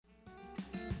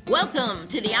Welcome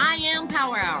to the I Am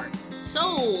Power Hour,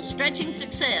 Soul Stretching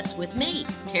Success with me,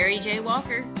 Terry J.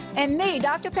 Walker. And me,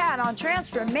 Dr. Pat, on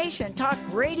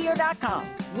TransformationTalkRadio.com.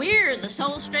 We're the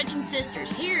Soul Stretching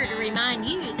Sisters, here to remind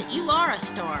you that you are a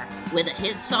star with a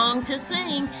hit song to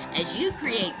sing as you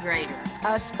create greater.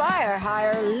 Aspire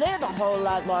higher, live a whole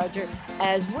lot larger,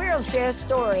 as we'll share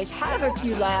stories, have a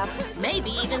few laughs, maybe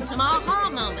even some aha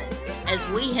moments, as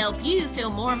we help you feel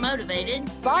more motivated,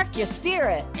 spark your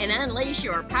spirit, and unleash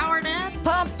your powered up,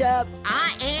 pumped up,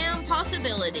 I am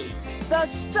possibilities. The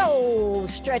soul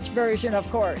stretch version, of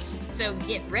course. So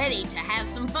get ready to have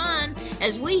some fun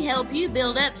as we help you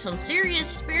build up some serious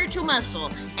spiritual muscle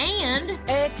and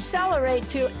accelerate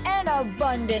to an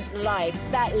abundant life,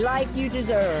 that life you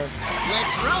deserve.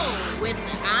 Let's roll with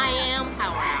the I Am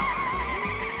Power Hour.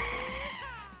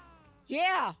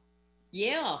 Yeah.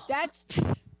 Yeah. That's...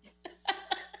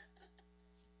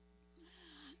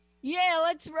 Yeah,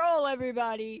 let's roll,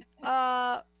 everybody.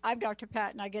 I'm Dr.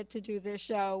 Pat, and I get to do this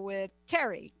show with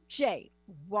Terry J.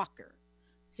 Walker.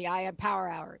 It's the I Am Power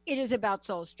Hour. It is about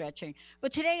soul stretching,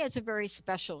 but today it's a very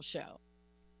special show.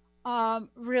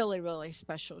 Really, really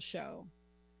special show.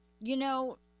 You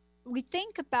know, we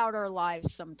think about our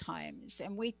lives sometimes,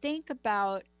 and we think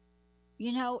about,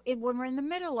 when we're in the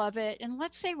middle of it, and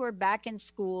let's say we're back in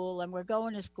school, and we're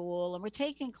going to school, and we're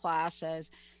taking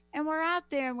classes, and we're out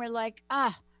there, and we're like,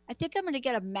 I think I'm going to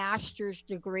get a master's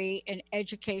degree in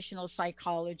educational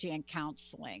psychology and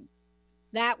counseling.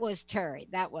 That was Terry.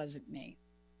 That wasn't me.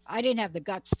 I didn't have the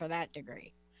guts for that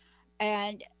degree.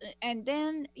 And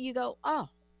then you go,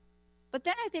 but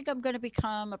then I think I'm going to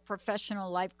become a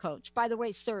professional life coach. By the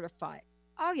way, certified.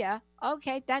 Oh, yeah.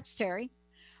 Okay, that's Terry.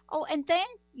 Oh, and then,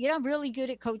 I'm really good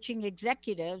at coaching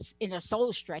executives in a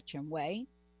soul stretching way.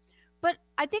 But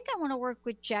I think I want to work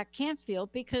with Jack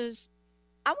Canfield because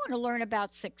I want to learn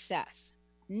about success.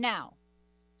 Now,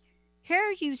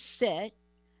 here you sit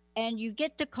and you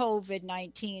get the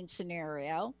COVID-19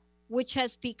 scenario, which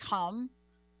has become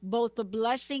both a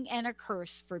blessing and a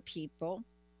curse for people.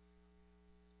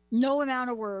 No amount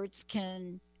of words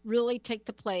can really take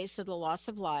the place of the loss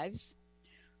of lives,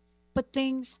 but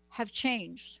things have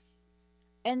changed.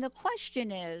 And the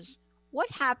question is,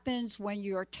 what happens when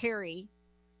you're Terry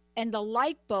and the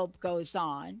light bulb goes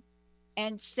on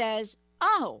and says,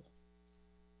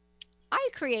 I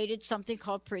created something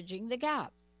called Bridging the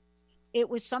Gap. It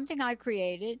was something I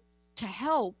created to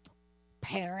help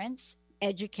parents,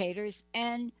 educators,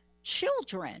 and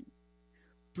children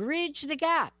bridge the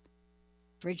gap.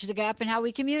 Bridge the gap in how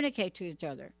we communicate to each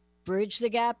other. Bridge the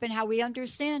gap in how we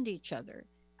understand each other.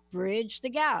 Bridge the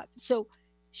gap. So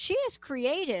she has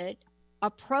created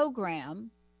a program,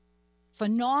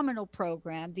 phenomenal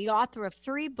program, the author of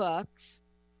 3 books,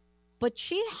 but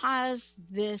she has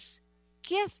this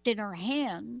gift in her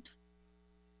hand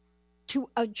to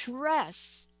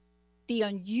address the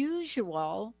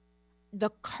unusual, the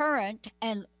current,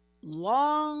 and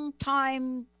long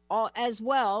time as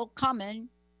well coming,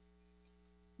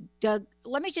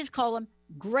 let me just call them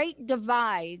great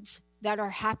divides that are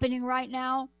happening right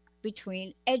now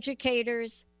between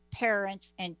educators,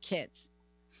 parents, and kids.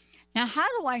 Now, how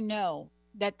do I know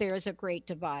that there's a great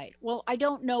divide? Well, I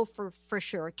don't know for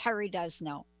sure. Terry does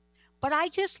know. But I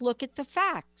just look at the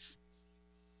facts.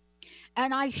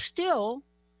 And I still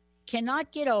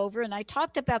cannot get over, and I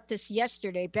talked about this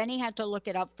yesterday. Benny had to look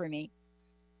it up for me.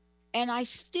 And I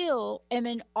still am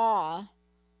in awe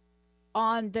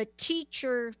on the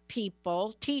teachers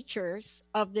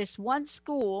of this one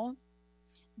school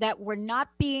that were not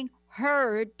being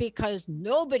heard because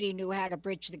nobody knew how to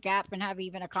bridge the gap and have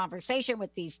even a conversation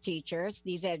with these teachers,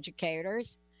 these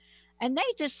educators. And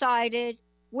they decided,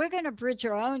 we're going to bridge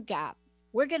our own gap.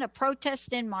 We're going to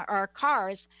protest in our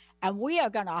cars, and we are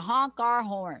going to honk our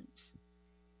horns.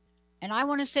 And I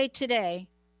want to say today,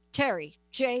 Terry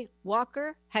J.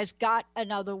 Walker has got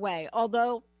another way.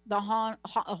 Although the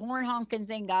horn honking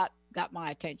thing got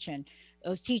my attention.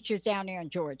 Those teachers down there in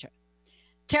Georgia.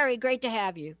 Terry, great to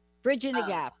have you. Bridging the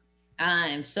gap. I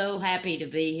am so happy to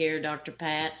be here, Dr.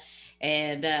 Pat.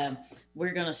 And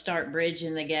we're going to start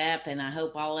bridging the gap. And I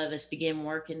hope all of us begin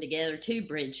working together to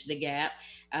bridge the gap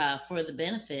for the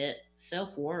benefit,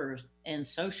 self-worth, and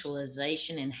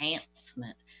socialization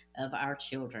enhancement of our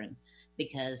children.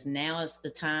 Because now is the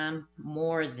time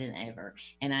more than ever.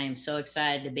 And I am so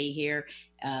excited to be here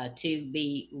to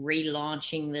be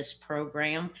relaunching this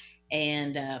program.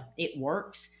 And it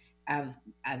works. I've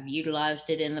utilized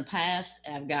it in the past.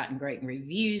 I've gotten great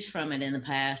reviews from it in the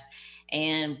past.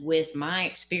 And with my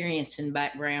experience and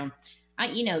background,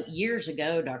 years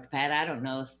ago, Dr. Pat, I don't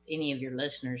know if any of your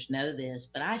listeners know this,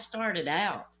 but I started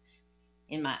out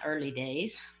in my early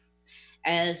days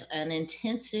as an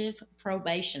intensive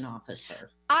probation officer.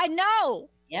 I know.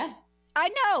 Yeah. I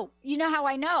know. You know how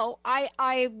I know?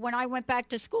 I when I went back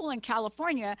to school in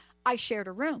California, I shared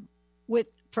a room with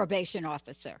probation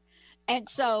officer. And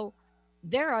so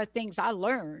there are things I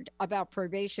learned about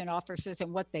probation officers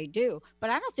and what they do, but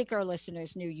I don't think our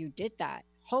listeners knew you did that.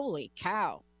 Holy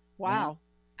cow. Well, Wow.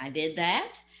 I did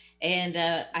that. And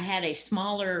I had a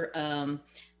smaller um,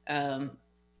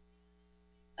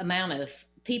 amount of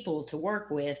people to work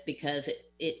with because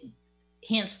it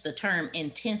hence the term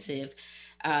intensive,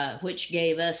 which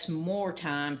gave us more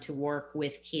time to work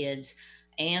with kids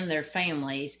and their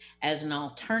families as an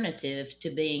alternative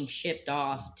to being shipped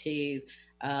off to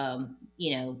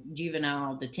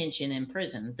juvenile detention in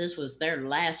prison. This was their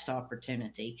last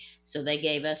opportunity, so they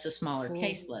gave us a smaller Cool.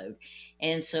 caseload.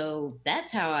 And so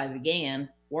that's how I began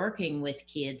working with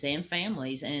kids and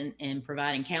families and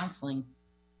providing counseling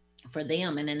for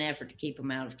them in an effort to keep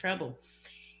them out of trouble.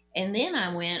 And then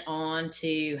I went on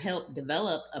to help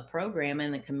develop a program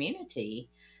in the community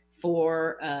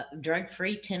for Drug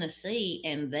Free Tennessee.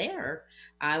 And there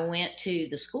I went to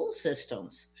the school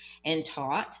systems and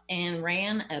taught and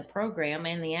ran a program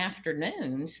in the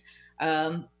afternoons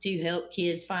to help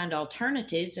kids find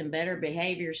alternatives and better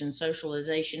behaviors and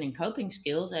socialization and coping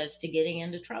skills as to getting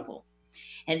into trouble.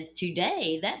 And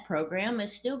today that program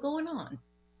is still going on,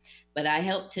 but I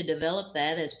helped to develop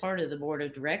that as part of the board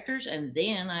of directors. And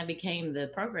then I became the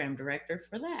program director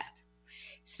for that.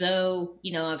 So,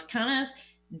 I've kind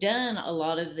of done a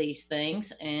lot of these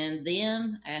things. And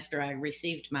then after I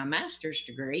received my master's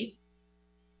degree,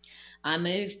 I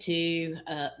moved to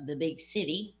the big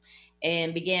city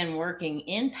and began working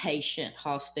inpatient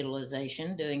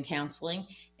hospitalization, doing counseling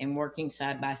and working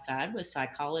side by side with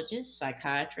psychologists,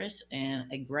 psychiatrists, and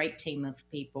a great team of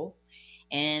people,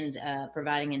 and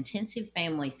providing intensive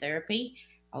family therapy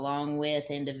along with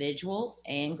individual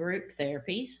and group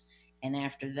therapies. And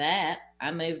after that, I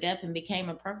moved up and became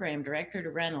a program director to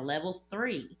run a level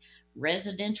 3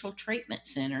 residential treatment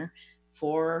center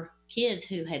for kids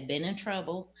who had been in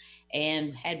trouble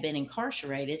and had been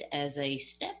incarcerated as a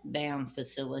step down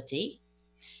facility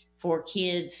for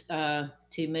kids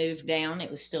to move down. It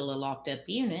was still a locked up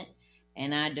unit.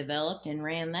 And I developed and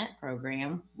ran that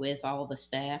program with all the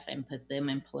staff and put them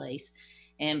in place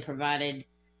and provided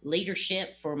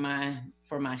leadership for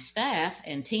my staff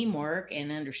and teamwork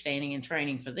and understanding and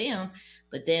training for them.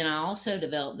 But then I also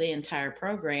developed the entire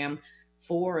program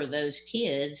for those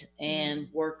kids and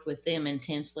worked with them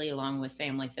intensely along with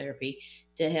family therapy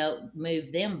to help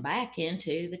move them back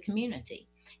into the community.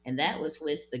 And that was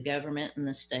with the government and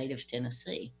the state of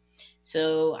Tennessee.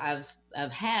 So I've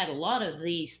had a lot of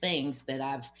these things that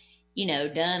I've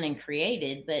done and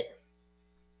created. But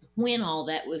when all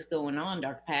that was going on,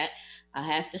 Dr. Pat, I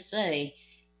have to say,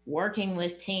 working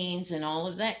with teens and all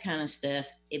of that kind of stuff,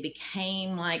 it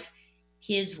became like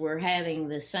kids were having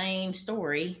the same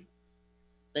story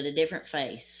but a different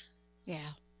face. Yeah.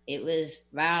 It was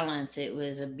violence, it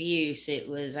was abuse, it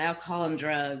was alcohol and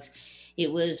drugs,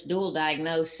 it was dual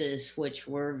diagnosis, which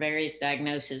were various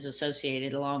diagnoses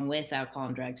associated along with alcohol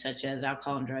and drugs, such as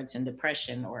alcohol and drugs and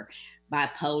depression, or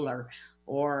bipolar,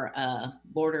 or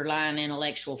borderline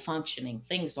intellectual functioning,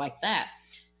 things like that.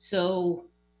 So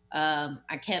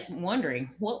I kept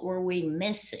wondering, what were we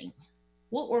missing?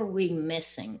 What were we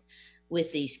missing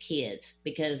with these kids?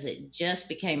 Because it just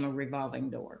became a revolving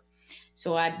door.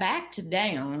 So I backed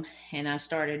down and I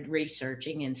started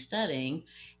researching and studying,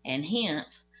 and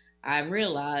hence I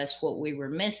realized what we were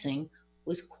missing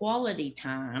was quality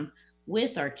time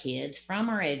with our kids from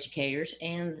our educators,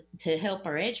 and to help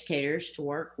our educators to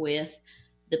work with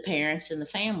the parents and the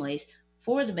families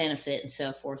for the benefit and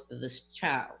self worth of this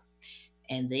child.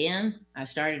 And then I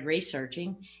started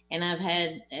researching, and I've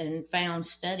had and found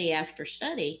study after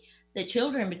study that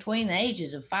children between the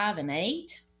ages of 5 and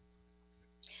 8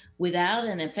 without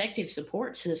an effective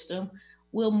support system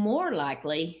will more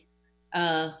likely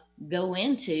go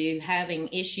into having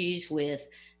issues with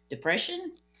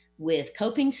depression, with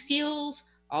coping skills,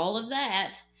 all of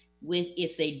that, with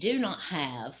if they do not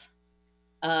have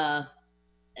an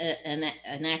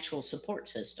actual support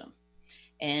system.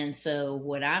 And so,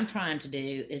 what I'm trying to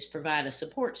do is provide a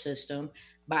support system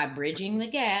by bridging the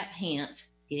gap, hence,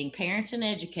 getting parents and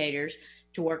educators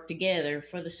to work together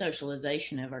for the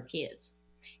socialization of our kids.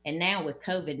 And now with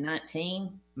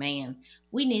COVID-19, man,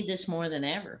 we need this more than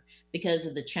ever because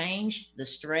of the change, the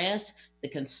stress, the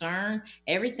concern,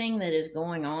 everything that is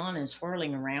going on and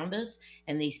swirling around us.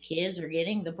 And these kids are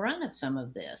getting the brunt of some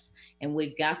of this. And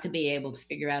we've got to be able to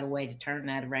figure out a way to turn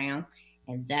that around.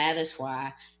 And that is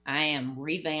why I am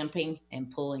revamping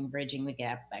and pulling Bridging the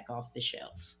Gap back off the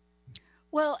shelf.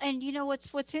 Well, and you know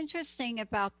what's interesting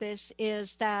about this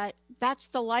is that that's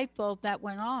the light bulb that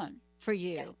went on for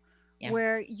you, Yeah.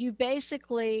 where you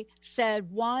basically said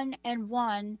 1 and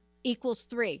 1 equals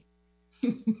 3,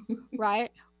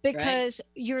 right? Because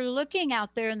you're looking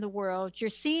out there in the world, you're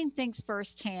seeing things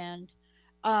firsthand.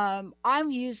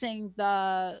 I'm using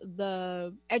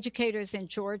the educators in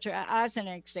Georgia as an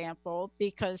example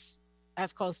because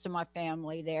that's close to my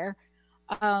family there.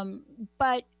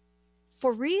 But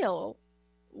for real,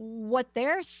 what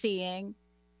they're seeing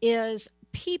is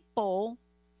people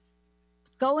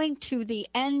going to the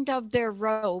end of their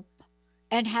rope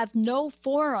and have no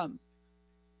forum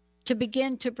to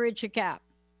begin to bridge a gap.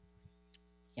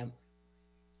 Yep.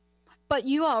 But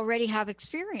you already have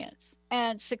experience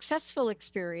and successful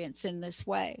experience in this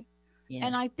way. Yes.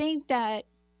 And I think that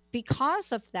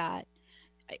because of that,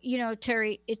 you know,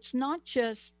 Terry, it's not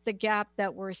just the gap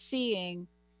that we're seeing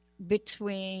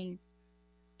between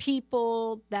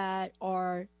people that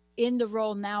are in the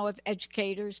role now of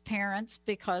educators, parents,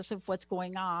 because of what's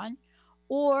going on,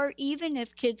 or even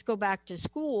if kids go back to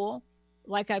school,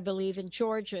 like I believe in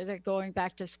Georgia, they're going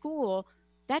back to school,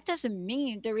 that doesn't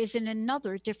mean there isn't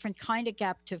another different kind of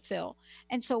gap to fill.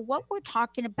 And so what we're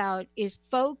talking about is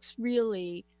folks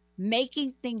really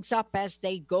making things up as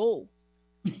they go.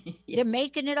 Yeah. They're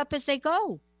making it up as they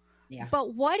go. Yeah.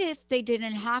 But what if they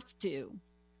didn't have to?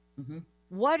 Mm-hmm.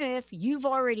 What if you've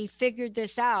already figured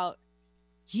this out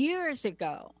years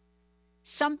ago?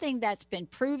 Something that's been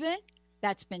proven,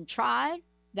 that's been tried,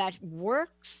 that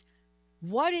works.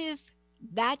 What if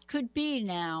that could be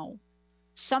now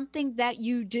something that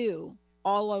you do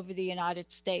all over the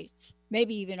United States,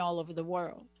 maybe even all over the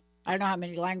world? I don't know how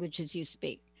many languages you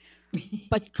speak,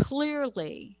 but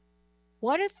clearly,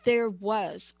 what if there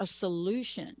was a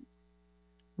solution?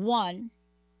 One,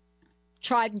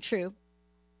 tried and true,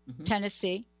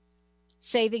 Tennessee,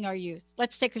 saving our youth.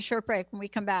 Let's take a short break. When we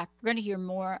come back, we're going to hear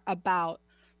more about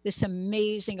this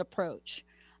amazing approach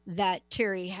that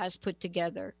Terry has put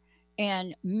together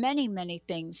and many, many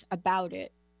things about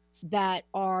it that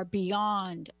are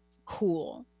beyond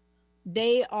cool.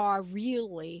 They are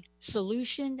really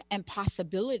solution and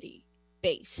possibility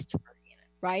based,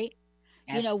 right?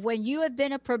 Absolutely. You know, when you have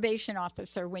been a probation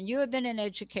officer, when you have been an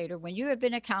educator, when you have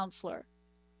been a counselor,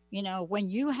 you know, when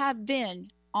you have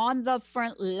been on the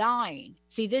front line,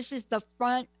 see, this is the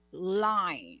front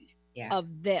line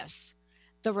of this.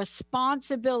 The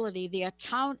responsibility, the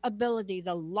accountability,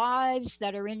 the lives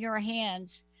that are in your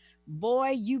hands,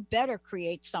 boy, you better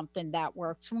create something that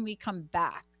works. When we come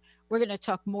back, we're going to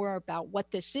talk more about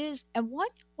what this is and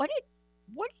what did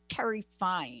Terry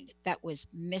find that was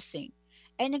missing,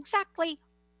 and exactly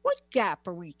what gap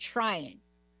are we trying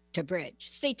to bridge.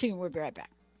 Stay tuned. We'll be right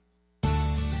back.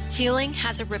 Healing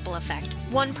has a ripple effect.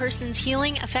 One person's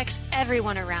healing affects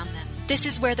everyone around them. This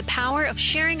is where the power of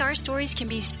sharing our stories can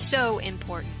be so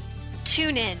important.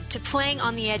 Tune in to Playing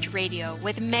on the Edge Radio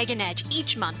with Megan Edge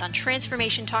each month on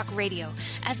Transformation Talk Radio,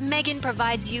 as Megan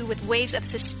provides you with ways of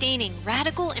sustaining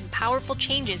radical and powerful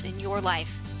changes in your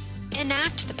life.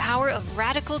 Enact the power of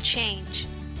radical change.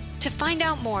 To find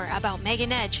out more about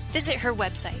Megan Edge, visit her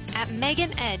website at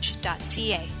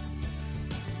meganedge.ca.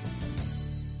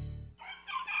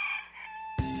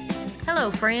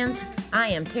 Hello, friends. I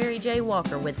am Terry J.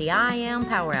 Walker with the I Am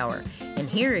Power Hour, and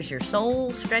here is your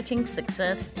soul-stretching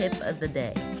success tip of the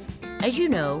day. As you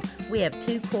know, we have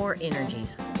two core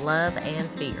energies, love and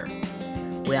fear.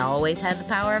 We always have the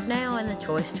power of now and the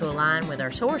choice to align with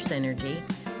our source energy,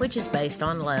 which is based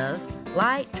on love,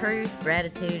 light, truth,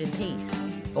 gratitude, and peace.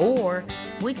 Or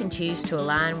we can choose to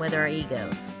align with our ego,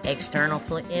 external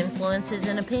influences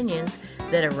and opinions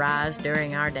that arise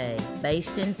during our day,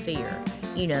 based in fear.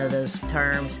 You know those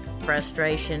terms,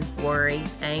 frustration, worry,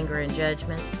 anger, and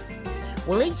judgment.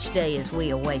 Well, each day as we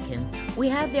awaken, we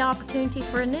have the opportunity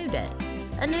for a new day,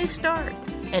 a new start,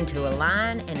 and to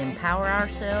align and empower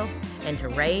ourselves and to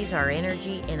raise our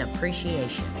energy in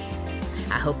appreciation.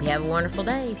 I hope you have a wonderful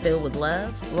day filled with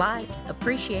love, light,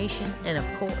 appreciation, and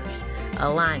of course,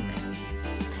 alignment.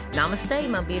 Namaste,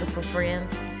 my beautiful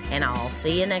friends, and I'll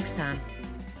see you next time.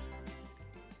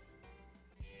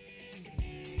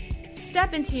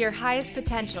 Step into your highest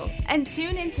potential and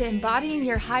tune into embodying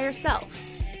your higher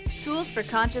self. Tools for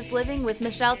Conscious Living with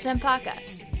Michelle Chempaka.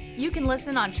 You can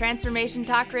listen on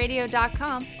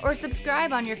TransformationTalkRadio.com or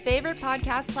subscribe on your favorite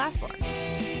podcast platform.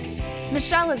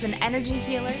 Michelle is an energy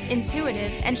healer,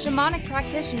 intuitive, and shamanic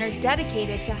practitioner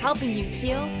dedicated to helping you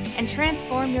heal and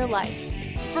transform your life.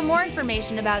 For more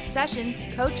information about sessions,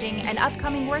 coaching, and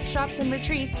upcoming workshops and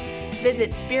retreats,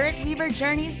 visit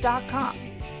SpiritWeaverJourneys.com.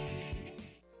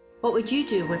 What would you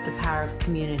do with the power of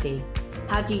community?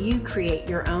 How do you create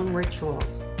your own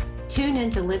rituals? Tune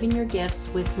into Living Your Gifts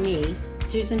with me,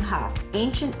 Susan Huff,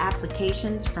 Ancient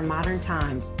Applications for Modern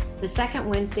Times, the second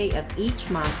Wednesday of each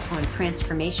month on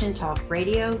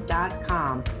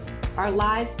TransformationTalkRadio.com. Our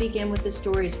lives begin with the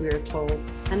stories we are told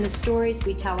and the stories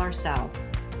we tell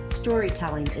ourselves.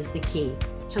 Storytelling is the key.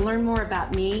 To learn more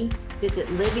about me, visit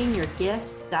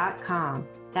livingyourgifts.com.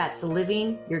 That's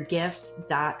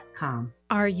livingyourgifts.com.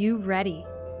 Are you ready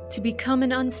to become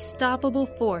an unstoppable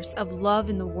force of love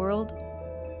in the world?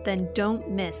 Then don't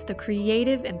miss the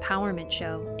Creative Empowerment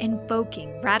Show,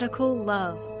 Invoking Radical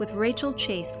Love with Rachel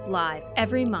Chase, live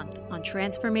every month on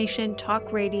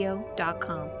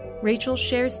TransformationTalkRadio.com. Rachel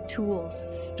shares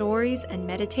tools, stories, and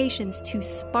meditations to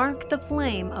spark the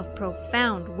flame of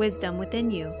profound wisdom within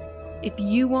you. If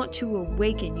you want to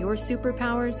awaken your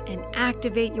superpowers and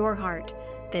activate your heart,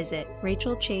 visit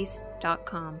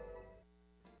rachelchase.com.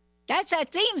 That's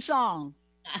that theme song.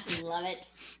 I love it.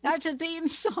 That's a theme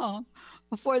song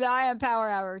for the I Am Power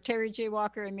Hour. Terry J.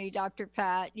 Walker and me, Dr.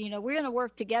 Pat. You know, we're going to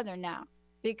work together now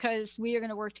because we are going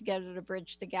to work together to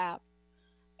bridge the gap.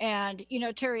 And, you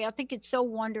know, Terry, I think it's so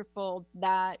wonderful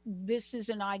that this is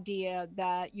an idea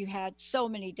that you had so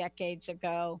many decades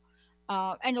ago.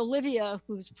 And Olivia,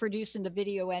 who's producing the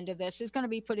video end of this, is going to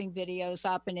be putting videos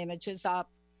up and images up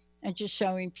and just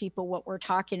showing people what we're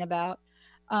talking about.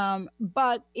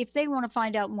 But if they want to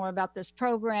find out more about this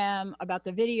program, about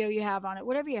the video you have on it,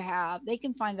 whatever you have, they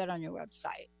can find that on your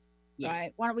website. Yes.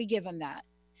 Right? Why don't we give them that?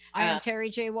 I am Terry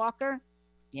J. Walker.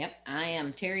 Yep. I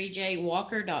am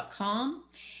terryjwalker.com.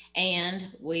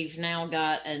 And we've now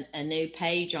got a new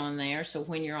page on there. So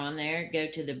when you're on there, go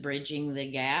to the Bridging the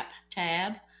Gap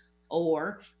tab,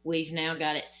 or we've now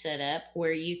got it set up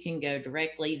where you can go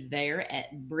directly there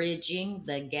at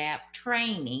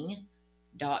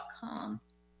bridgingthegaptraining.com.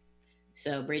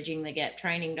 So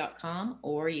bridgingthegaptraining.com,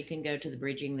 or you can go to the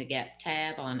Bridging the Gap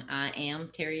tab on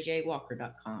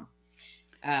IamTerryJWalker.com.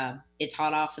 It's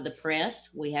hot off of the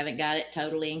press. We haven't got it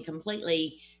totally and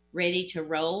completely ready to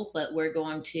roll, but we're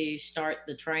going to start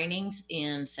the trainings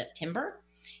in September.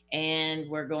 And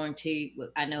we're going to,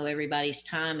 I know everybody's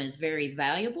time is very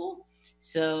valuable.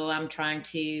 So I'm trying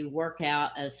to work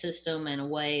out a system and a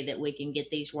way that we can get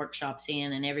these workshops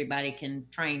in and everybody can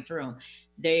train through them.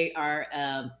 They are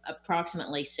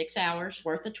approximately 6 hours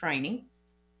worth of training.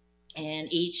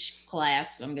 And each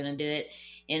class, I'm going to do it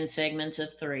in segments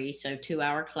of 3, so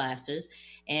 2-hour classes.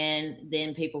 And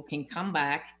then people can come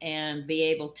back and be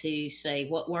able to say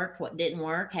what worked, what didn't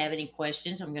work, have any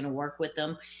questions. I'm going to work with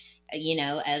them, you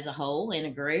know, as a whole in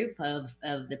a group of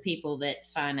the people that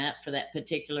sign up for that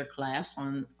particular class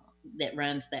that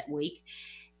runs that week.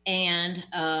 And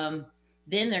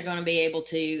then they're going to be able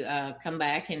to come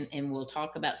back and we'll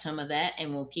talk about some of that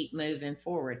and we'll keep moving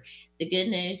forward. The good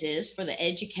news is for the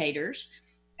educators,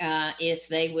 if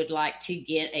they would like to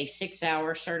get a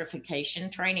 6-hour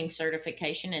training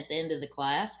certification at the end of the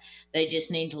class, they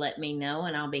just need to let me know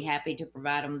and I'll be happy to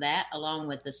provide them that along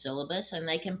with the syllabus, and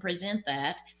they can present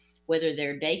that. Whether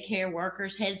they're daycare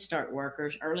workers, Head Start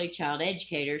workers, early child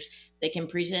educators, they can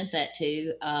present that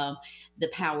to the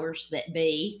powers that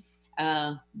be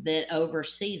that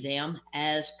oversee them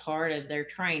as part of their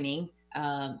training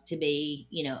to be,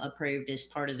 you know, approved as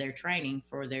part of their training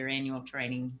for their annual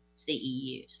training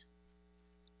CEUs.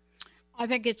 I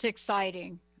think it's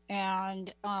exciting.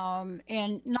 And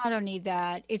not only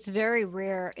that, it's very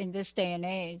rare in this day and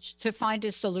age to find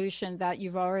a solution that we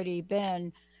already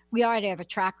have a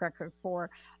track record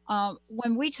for.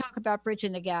 When we talk about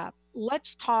bridging the gap,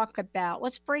 let's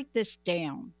break this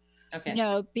down. Okay. You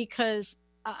know, because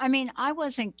I mean, I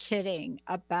wasn't kidding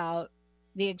about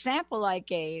the example I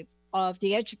gave of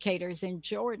the educators in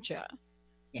Georgia.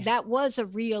 Yeah. That was a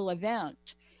real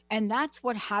event. And that's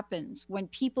what happens when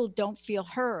people don't feel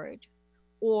heard,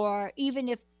 or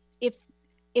even if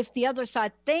the other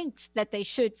side thinks that they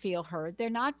should feel heard,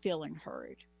 they're not feeling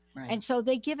heard. Right. And so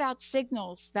they give out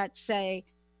signals that say,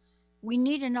 we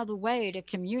need another way to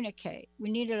communicate. We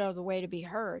need another way to be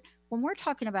heard. When we're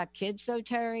talking about kids though,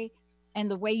 Terry, and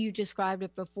the way you described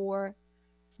it before,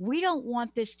 we don't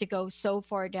want this to go so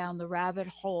far down the rabbit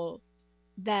hole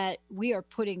that we are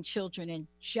putting children in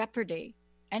jeopardy.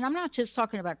 And I'm not just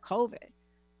talking about COVID.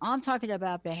 I'm talking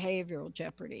about behavioral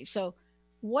jeopardy. So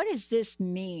what does this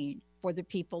mean for the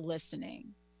people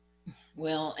listening?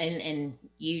 Well, and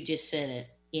you just said it,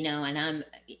 you know, and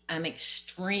I'm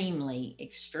extremely,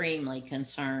 extremely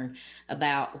concerned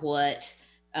about what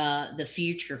the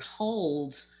future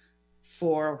holds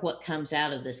for what comes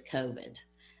out of this COVID.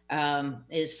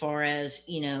 As far as,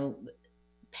 you know,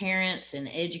 parents and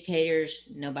educators,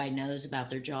 nobody knows about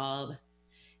their job.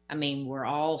 I mean, we're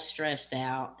all stressed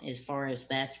out as far as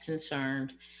that's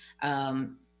concerned.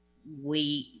 Um,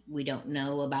 we don't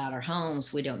know about our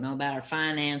homes. We don't know about our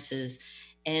finances.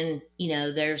 And,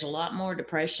 there's a lot more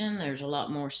depression. There's a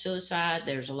lot more suicide.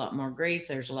 There's a lot more grief.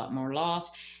 There's a lot more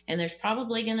loss. And there's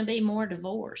probably going to be more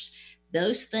divorce.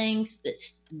 Those things that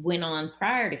went on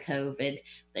prior to COVID,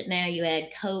 but now you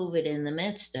add COVID in the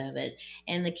midst of it,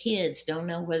 and the kids don't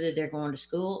know whether they're going to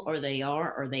school or they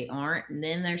are or they aren't. And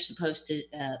then they're supposed to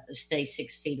stay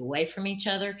 6 feet away from each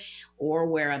other or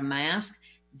wear a mask.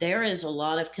 There is a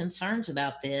lot of concerns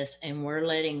about this, and we're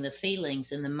letting the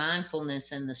feelings and the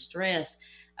mindfulness and the stress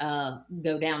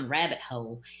go down the rabbit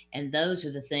hole. And those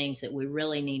are the things that we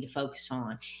really need to focus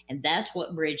on. And that's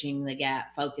what Bridging the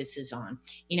Gap focuses on.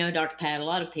 Dr. Pat, a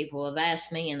lot of people have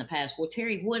asked me in the past, well,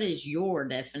 Terry, what is your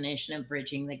definition of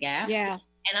bridging the gap? Yeah.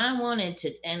 And I wanted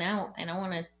to,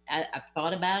 I've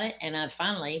thought about it, and I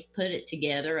finally put it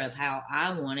together of how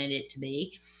I wanted it to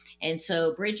be. And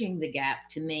so bridging the gap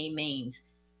to me means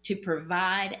to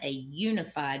provide a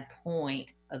unified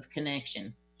point of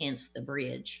connection, hence the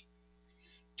bridge,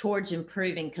 towards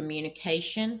improving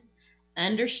communication,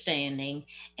 understanding,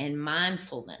 and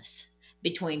mindfulness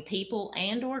between people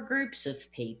and or groups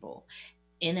of people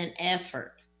in an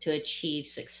effort to achieve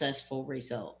successful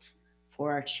results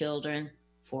for our children,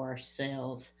 for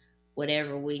ourselves,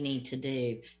 whatever we need to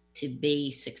do to be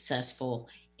successful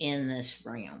in this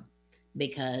realm.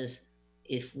 Because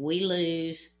if we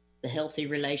lose the healthy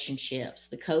relationships,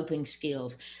 the coping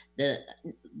skills,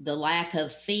 the lack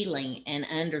of feeling and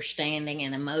understanding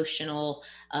and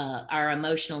our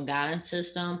emotional guidance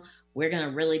system, we're going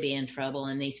to really be in trouble.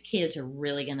 And these kids are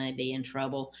really going to be in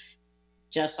trouble.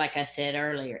 Just like I said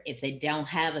earlier, if they don't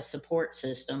have a support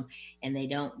system and they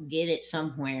don't get it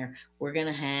somewhere, we're going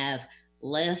to have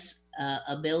less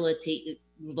ability.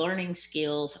 Learning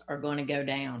skills are going to go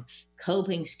down.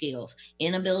 Coping skills,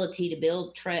 inability to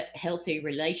build healthy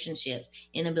relationships,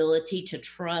 inability to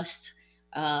trust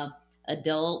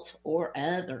adults or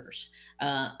others,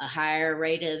 a higher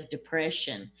rate of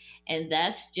depression. And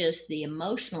that's just the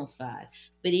emotional side.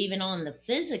 But even on the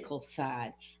physical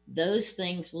side, those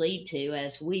things lead to,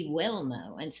 as we well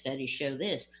know, and studies show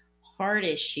this, heart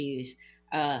issues,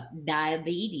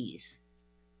 diabetes,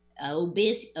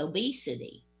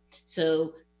 obesity.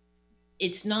 So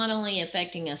it's not only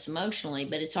affecting us emotionally,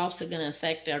 but it's also going to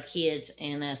affect our kids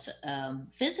and us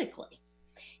physically.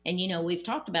 And, we've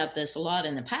talked about this a lot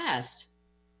in the past,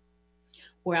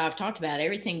 where I've talked about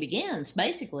everything begins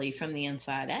basically from the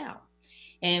inside out.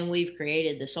 And we've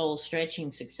created the Soul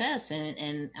Stretching Success,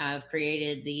 and I've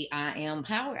created the I Am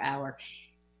Power Hour.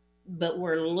 But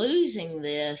we're losing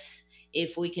this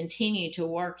if we continue to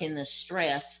work in the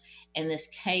stress and this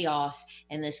chaos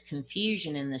and this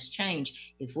confusion and this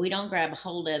change. If we don't grab a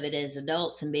hold of it as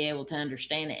adults and be able to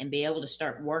understand it and be able to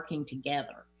start working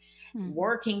together,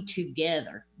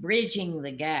 bridging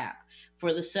the gap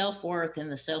for the self-worth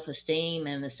and the self-esteem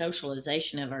and the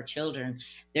socialization of our children,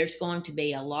 there's going to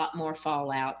be a lot more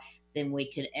fallout than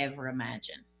we could ever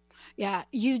imagine. Yeah,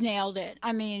 you nailed it.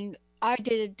 I mean, I've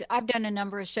done a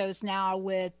number of shows now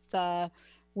with Ellen.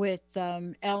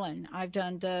 I've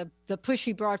done the Push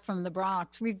She Brought from the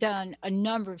Bronx. We've done a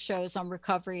number of shows on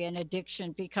recovery and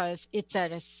addiction because it's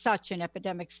at such an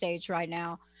epidemic stage right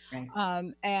now.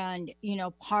 Right. And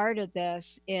part of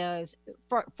this is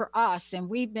for us, and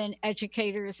we've been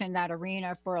educators in that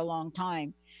arena for a long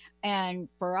time. And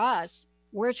for us,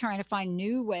 we're trying to find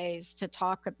new ways to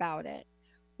talk about it,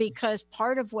 because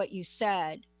part of what you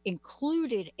said,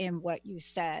 included in what you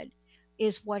said,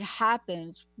 is what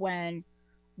happens when,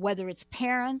 whether it's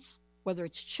parents, whether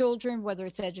it's children, whether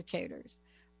it's educators,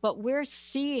 but we're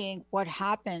seeing what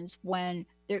happens when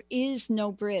there is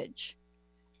no bridge,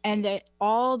 and that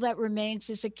all that remains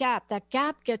is a gap. That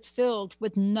gap gets filled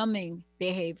with numbing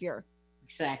behavior.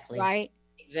 Exactly. Right.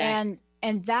 Exactly.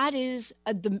 And that is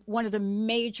one of the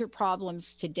major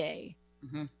problems today.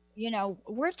 Mm-hmm.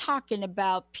 We're talking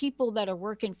about people that are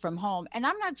working from home, and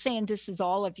I'm not saying this is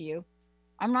all of you.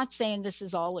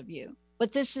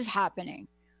 But this is happening.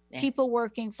 Yeah. People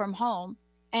working from home,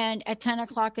 and at 10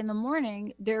 o'clock in the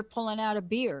morning, they're pulling out a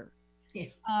beer. Yeah.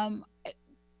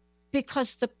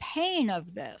 Because the pain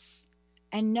of this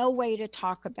and no way to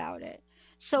talk about it.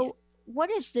 So what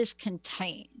does this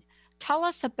contain? Tell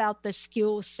us about the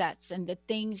skill sets and the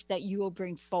things that you will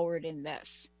bring forward in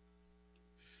this.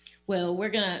 Well, we're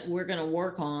gonna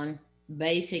work on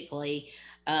basically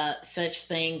such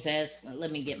things as,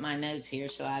 let me get my notes here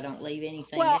so I don't leave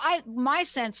anything. Well, my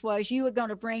sense was you were going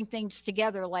to bring things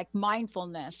together like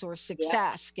mindfulness or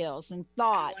success skills and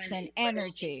thoughts and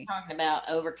energy. Talking about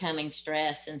overcoming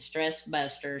stress and stress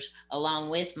busters along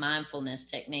with mindfulness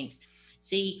techniques.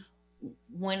 See,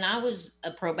 when I was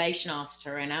a probation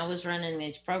officer and I was running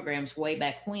these programs way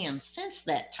back when, since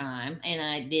that time, and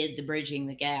I did the Bridging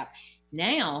the Gap.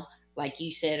 Now, like you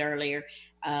said earlier,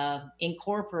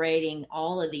 incorporating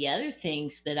all of the other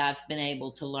things that I've been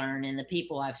able to learn and the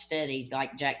people I've studied,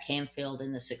 like Jack Canfield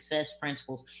and the success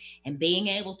principles, and being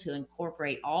able to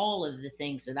incorporate all of the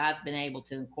things that I've been able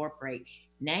to incorporate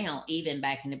now, even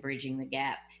back into Bridging the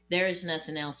Gap. There is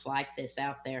nothing else like this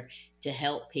out there to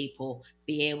help people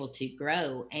be able to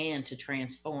grow and to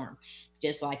transform,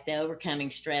 just like the overcoming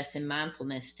stress and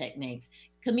mindfulness techniques.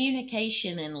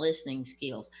 Communication and listening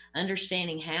skills,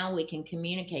 understanding how we can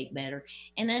communicate better,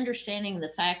 and understanding the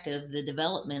fact of the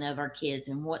development of our kids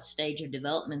and what stage of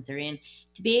development they're in,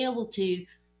 to be able to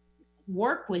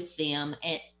work with them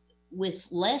with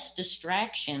less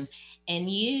distraction and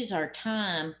use our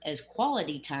time as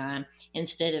quality time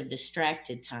instead of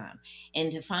distracted time,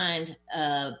 and to find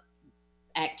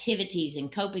activities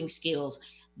and coping skills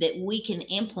that we can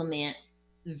implement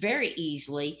very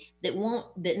easily that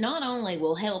not only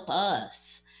will help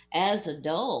us as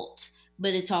adults,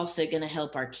 but it's also going to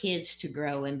help our kids to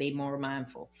grow and be more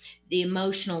mindful. The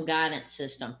emotional guidance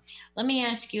system. Let me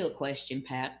ask you a question,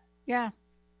 Pat. Yeah.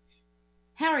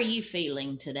 How are you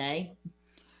feeling today?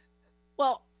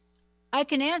 Well, I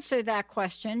can answer that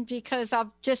question because I've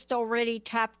just already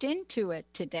tapped into it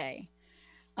today.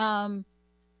 I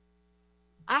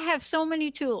have so many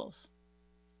tools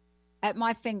at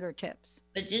my fingertips.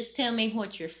 But just tell me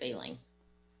what you're feeling.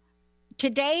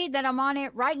 Today that I'm on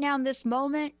it right now in this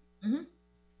moment,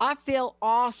 I feel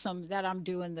awesome that I'm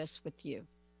doing this with you.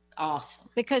 Awesome.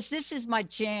 Because this is my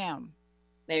jam.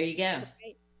 There you go.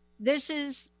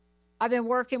 I've been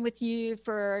working with you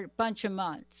for a bunch of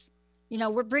months. You know,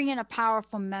 we're bringing a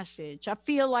powerful message. I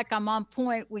feel like I'm on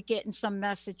point with getting some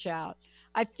message out.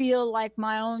 I feel like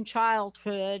my own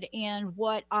childhood and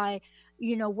what I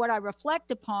reflect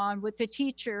upon with the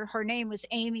teacher, her name was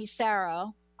Amy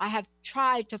Sarah. I have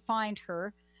tried to find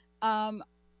her,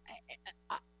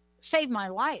 saved my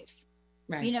life.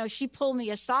 Right. You know, she pulled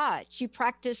me aside. She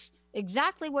practiced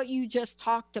exactly what you just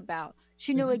talked about.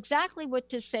 She knew exactly what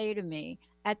to say to me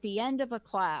at the end of a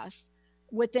class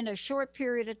within a short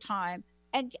period of time.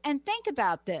 And think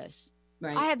about this.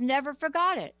 Right. I have never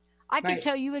forgot it. I can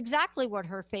tell you exactly what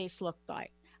her face looked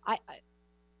like.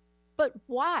 But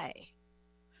why?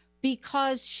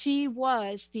 Because she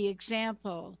was the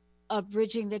example of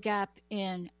bridging the gap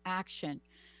in action.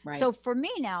 Right. So for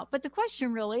me now, but the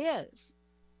question really is,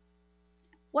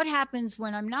 what happens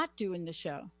when I'm not doing the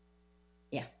show?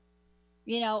 Yeah.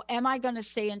 You know, am I going to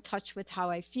stay in touch with how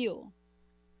I feel?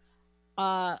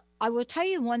 I will tell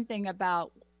you one thing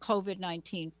about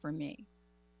COVID-19 for me.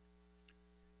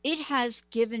 It has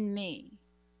given me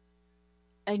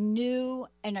a new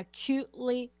and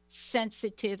acutely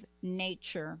sensitive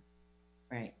nature.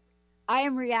 Right. I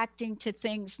am reacting to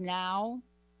things now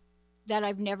that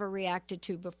I've never reacted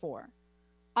to before.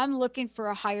 I'm looking for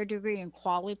a higher degree in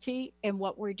quality in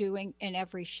what we're doing in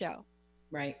every show.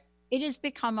 Right. It has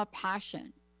become a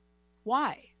passion.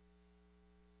 Why?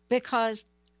 Because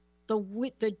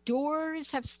the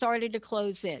doors have started to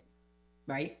close in.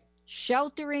 Right.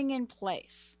 Sheltering in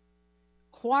place.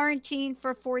 Quarantine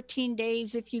for 14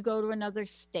 days if you go to another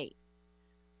state.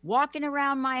 Walking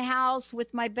around my house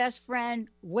with my best friend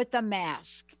with a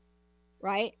mask.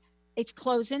 Right? It's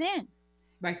closing in.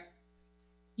 Right.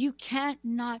 You can't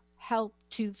not help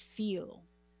to feel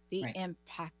the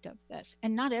impact of this.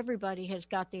 And not everybody has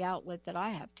got the outlet that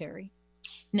I have, Terry.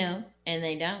 No, and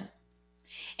they don't.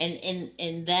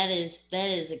 And that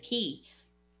is a key.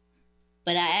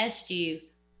 But I asked you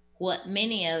what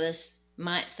many of us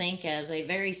might think as a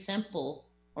very simple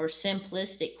or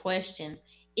simplistic question,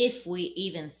 if we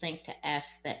even think to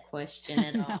ask that question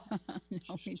at all.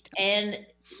 No, we don't. And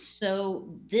so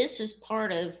this is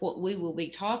part of what we will be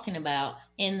talking about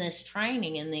in this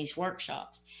training, in these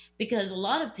workshops, because a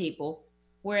lot of people,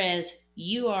 whereas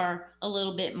you are a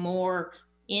little bit more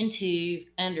into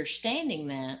understanding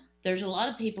that, there's a lot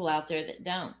of people out there that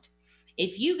don't.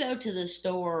 If you go to the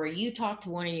store or you talk to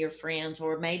one of your friends,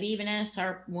 or maybe even ask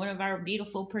one of our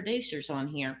beautiful producers on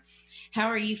here, how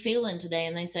are you feeling today?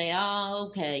 And they say, oh,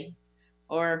 okay.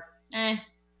 Or,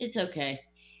 it's okay.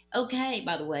 Okay,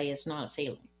 by the way, it's not a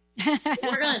feeling.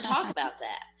 We're going to talk about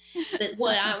that. But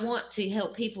what I want to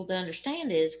help people to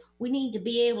understand is we need to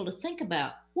be able to think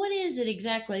about what is it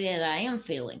exactly that I am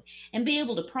feeling and be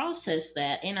able to process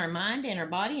that in our mind and our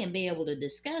body and be able to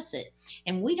discuss it.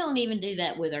 And we don't even do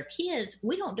that with our kids.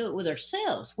 We don't do it with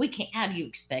ourselves. We can't, how do you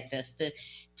expect us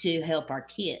to help our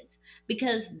kids?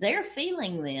 Because they're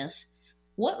feeling this.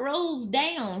 What rolls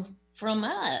down from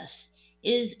us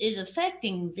is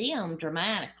affecting them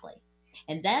dramatically.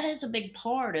 And that is a big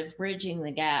part of bridging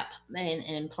the gap,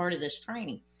 and part of this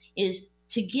training is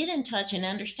to get in touch and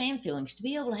understand feelings, to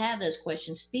be able to have those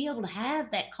questions, to be able to have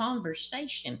that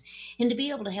conversation, and to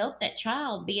be able to help that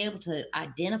child be able to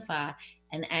identify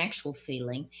an actual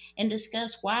feeling and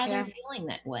discuss why they're feeling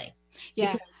that way.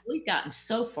 Yeah. Because we've gotten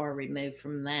so far removed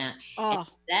from that. Oh. And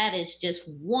that is just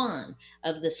one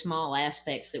of the small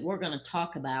aspects that we're going to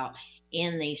talk about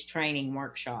in these training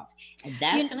workshops. And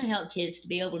that's going to help kids to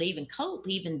be able to even cope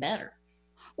even better.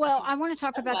 Well, I want to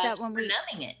talk about that when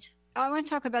I want to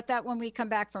talk about that when we come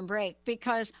back from break,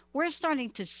 because we're starting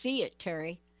to see it,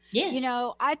 Terry. Yes. You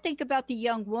know, I think about the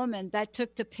young woman that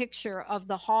took the picture of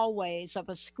the hallways of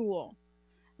a school.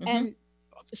 Mm-hmm. And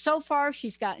so far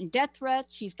she's gotten death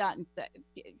threats. She's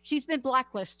been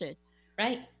blacklisted.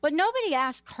 Right. But nobody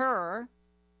asked her.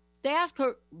 They asked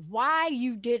her why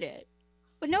you did it.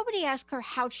 But nobody asked her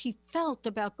how she felt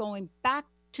about going back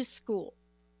to school.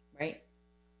 Right.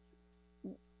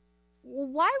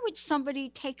 Why would somebody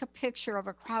take a picture of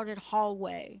a crowded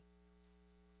hallway?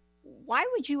 Why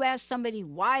would you ask somebody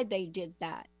why they did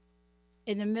that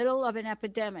in the middle of an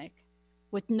epidemic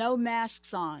with no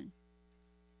masks on?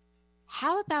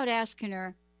 How about asking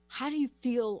her, how do you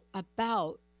feel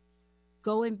about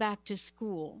going back to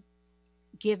school,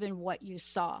 given what you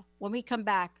saw? When we come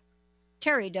back,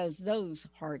 Terry does those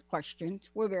hard questions.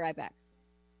 We'll be right back.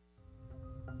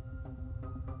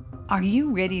 Are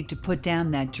you ready to put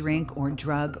down that drink or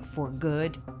drug for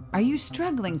good? Are you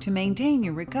struggling to maintain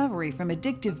your recovery from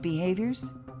addictive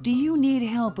behaviors? Do you need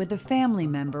help with a family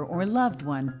member or loved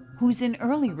one who's in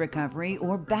early recovery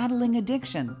or battling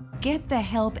addiction? Get the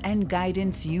help and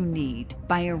guidance you need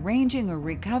by arranging a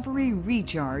Recovery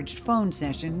Recharged phone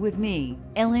session with me,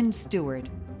 Ellen Stewart,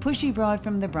 Pushy Broad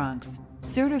from the Bronx,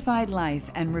 certified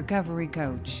life and recovery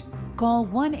coach. Call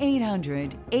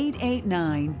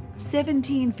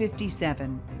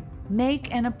 1-800-889-1757.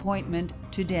 Make an appointment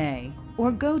today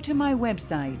or go to my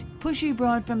website,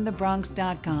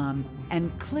 pushybroadfromthebronx.com,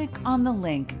 and click on the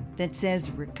link that says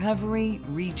Recovery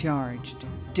Recharged.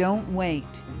 Don't wait.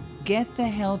 Get the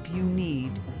help you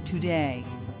need today.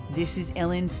 This is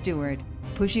Ellen Stewart,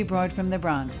 Pushy Broad from the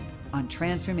Bronx, on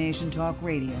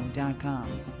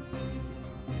TransformationTalkRadio.com.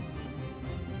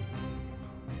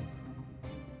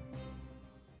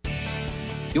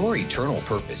 Your eternal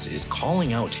purpose is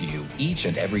calling out to you each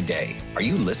and every day. Are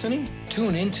you listening?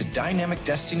 Tune in to Dynamic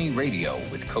Destiny Radio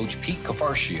with Coach Pete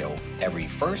Cafarcio every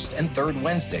first and third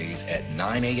Wednesdays at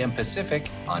 9 a.m. Pacific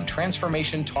on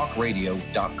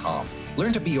TransformationTalkRadio.com.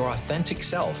 Learn to be your authentic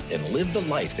self and live the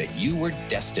life that you were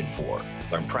destined for.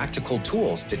 Learn practical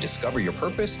tools to discover your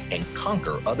purpose and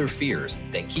conquer other fears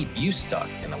that keep you stuck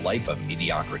in a life of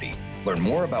mediocrity. Learn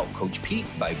more about Coach Pete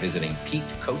by visiting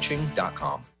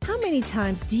PeteCoaching.com. How many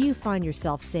times do you find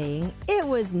yourself saying, "It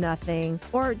was nothing,"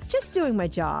 or "just doing my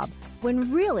job,"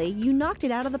 when really you knocked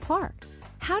it out of the park?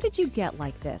 How did you get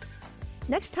like this?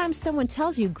 Next time someone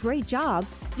tells you "great job,"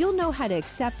 you'll know how to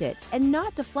accept it and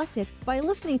not deflect it by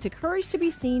listening to Courage to Be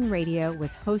Seen Radio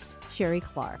with host Sherry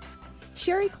Clark.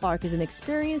 Sherry Clark is an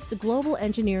experienced global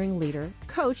engineering leader,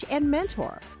 coach, and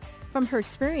mentor. From her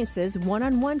experiences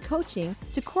one-on-one coaching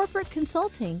to corporate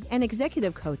consulting and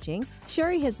executive coaching,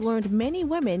 Sherry has learned many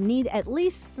women need at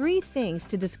least 3 things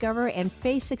to discover and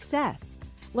face success.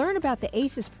 Learn about the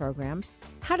ACES program,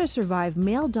 how to survive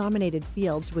male-dominated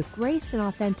fields with grace and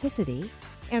authenticity,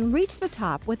 and reach the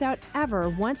top without ever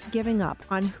once giving up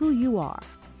on who you are.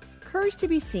 Courage to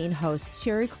Be Seen host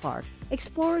Sherry Clark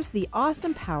explores the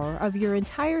awesome power of your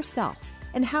entire self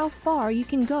and how far you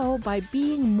can go by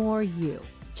being more you.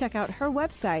 Check out her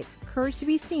website,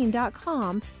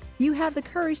 CourageToBeSeen.com. You have the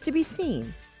courage to be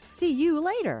seen. See you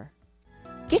later.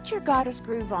 Get your Goddess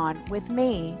Groove On with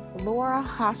me, Laura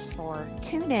Hosford.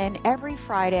 Tune in every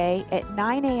Friday at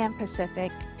 9 a.m.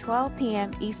 Pacific, 12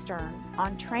 p.m. Eastern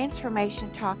on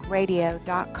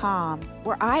TransformationTalkRadio.com,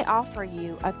 where I offer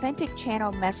you authentic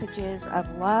channel messages of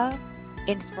love,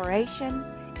 inspiration,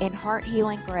 and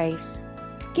heart-healing grace.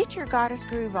 Get your Goddess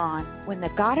Groove On. When the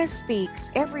Goddess speaks,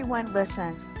 everyone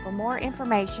listens. For more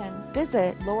information,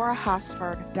 visit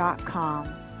LauraHosford.com.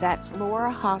 That's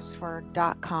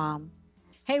LauraHosford.com.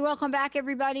 Hey, welcome back,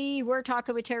 everybody. We're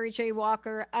talking with Terry J.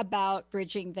 Walker about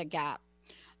bridging the gap.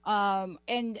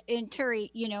 And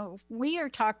Terry, we are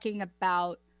talking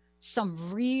about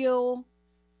some real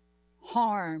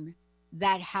harm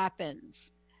that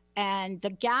happens. And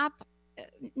the gap,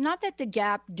 not that the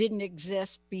gap didn't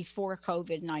exist before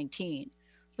COVID-19,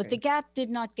 but the gap did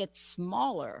not get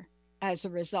smaller as a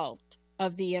result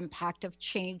of the impact of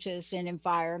changes in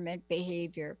environment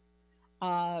behavior.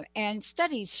 And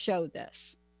studies show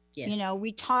this. Yes.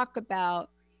 We talk about,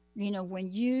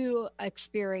 when you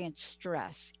experience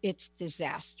stress, it's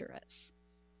disastrous,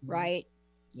 right?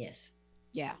 Yes.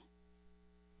 Yeah.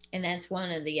 And that's one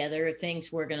of the other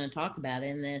things we're going to talk about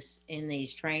in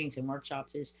these trainings and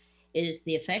workshops is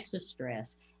the effects of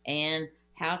stress and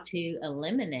how to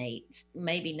eliminate,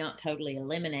 maybe not totally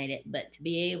eliminate it, but to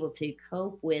be able to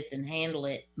cope with and handle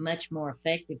it much more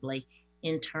effectively.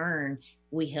 In turn,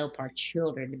 we help our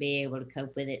children to be able to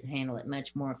cope with it and handle it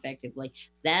much more effectively.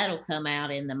 That'll come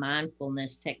out in the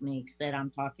mindfulness techniques that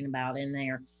I'm talking about in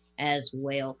there as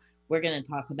well. We're going to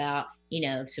talk about,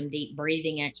 some deep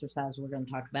breathing exercise. We're going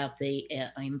to talk about the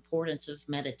importance of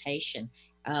meditation.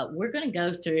 We're going to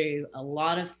go through a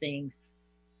lot of things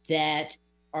that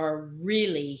are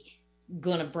really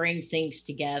going to bring things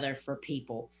together for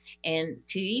people. And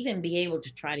to even be able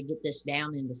to try to get this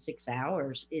down into 6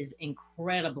 hours is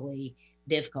incredibly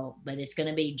difficult, but it's going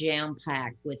to be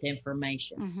jam-packed with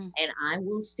information. Mm-hmm. And I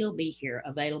will still be here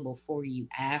available for you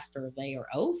after they are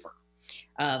over.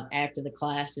 After the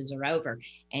classes are over.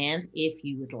 And if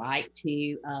you would like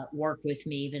to work with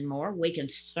me even more, we can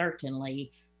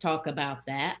certainly talk about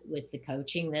that with the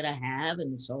coaching that I have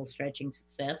and the Soul Stretching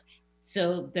Success.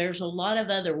 So there's a lot of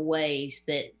other ways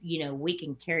that, we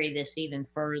can carry this even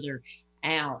further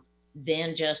out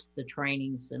than just the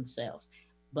trainings themselves.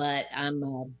 But I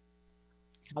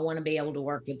want to be able to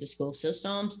work with the school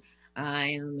systems. I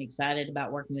am excited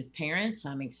about working with parents.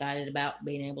 I'm excited about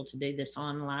being able to do this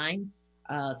online.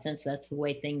 Since that's the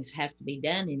way things have to be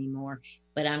done anymore.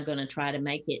 But I'm going to try to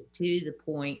make it to the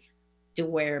point to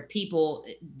where people,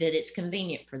 that it's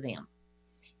convenient for them.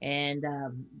 And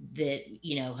that,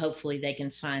 hopefully they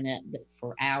can sign up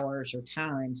for hours or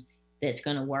times that's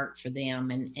going to work for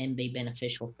them and be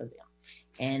beneficial for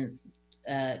them.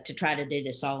 And to try to do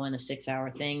this all in a 6 hour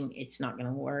thing, it's not going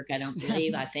to work, I don't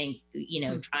believe. I think,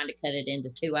 trying to cut it into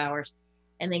 2 hours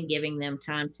and then giving them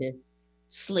time to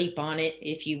sleep on it,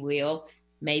 if you will,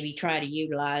 maybe try to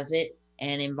utilize it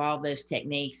and involve those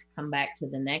techniques, come back to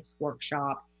the next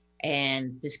workshop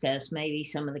and discuss maybe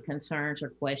some of the concerns or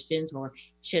questions, or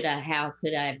how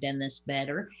could I have done this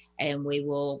better? And we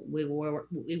will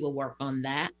work on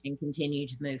that and continue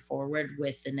to move forward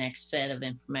with the next set of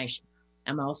information.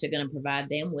 I'm also going to provide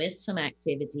them with some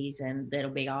activities and that'll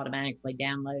be automatically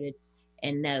downloaded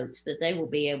and notes that they will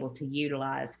be able to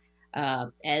utilize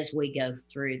as we go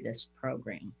through this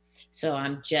program. So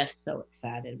I'm just so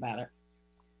excited about it.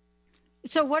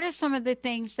 So what are some of the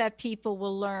things that people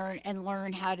will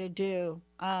learn how to do?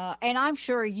 And I'm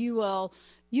sure you will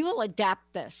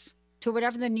adapt this to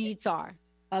whatever the needs are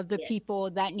of the people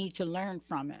that need to learn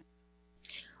from it.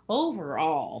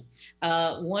 Overall,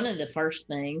 one of the first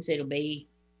things, it'll be,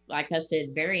 like I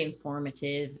said, very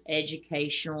informative,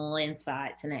 educational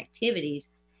insights and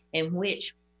activities in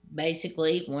which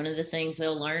basically one of the things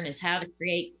they'll learn is how to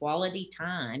create quality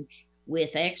time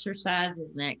with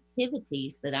exercises and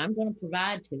activities that I'm going to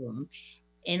provide to them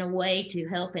in a way to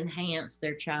help enhance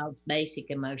their child's basic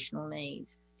emotional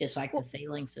needs, just like the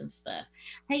feelings and stuff.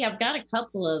 Hey, I've got a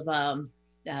couple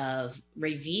of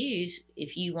reviews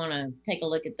if you want to take a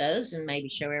look at those and maybe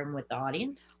share them with the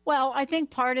audience. Well, I think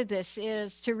part of this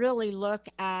is to really look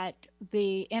at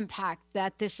the impact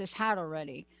that this has had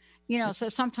already. So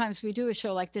sometimes we do a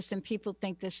show like this and people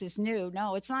think this is new.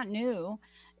 No, it's not new.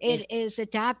 It is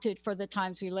adapted for the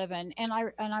times we live in. And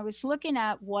I was looking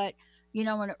at what,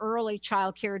 an early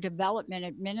child care development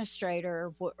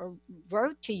administrator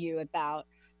wrote to you about,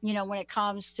 when it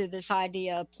comes to this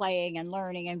idea of playing and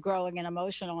learning and growing and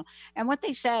emotional. And what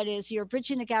they said is your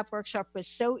Bridging the Gap workshop was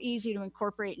so easy to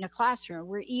incorporate in a classroom.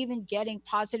 We're even getting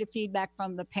positive feedback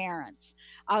from the parents.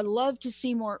 I'd love to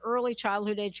see more early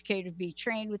childhood educators be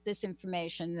trained with this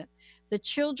information. The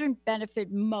children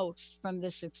benefit most from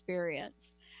this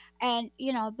experience. And,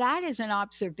 that is an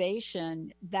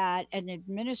observation that an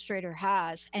administrator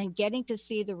has, and getting to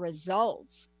see the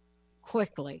results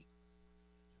quickly.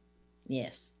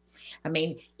 Yes. I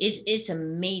mean, it's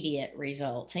immediate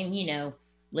results. And,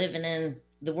 living in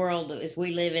the world as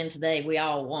we live in today, we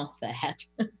all want that.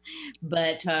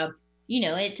 But,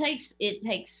 it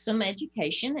takes some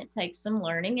education, it takes some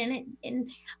learning,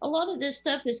 and a lot of this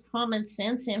stuff is common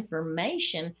sense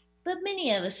information, but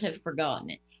many of us have forgotten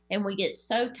it. And we get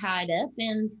so tied up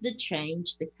in the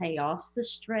change, the chaos, the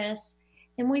stress,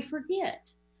 and we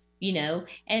forget,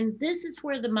 and this is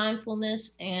where the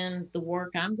mindfulness and the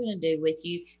work I'm going to do with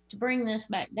you to bring this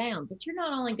back down. But you're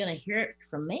not only going to hear it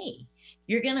from me,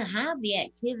 you're going to have the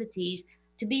activities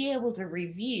to be able to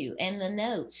review and the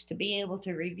notes to be able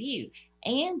to review.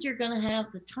 And you're going to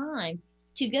have the time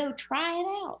to go try it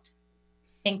out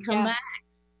and come back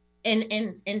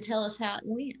and tell us how it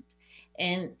went.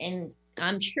 And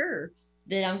I'm sure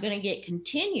that I'm going to get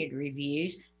continued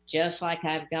reviews just like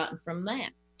I've gotten from that.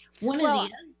 One of the other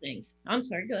things, I'm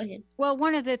sorry, go ahead. Well,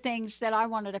 one of the things that I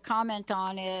wanted to comment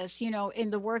on is,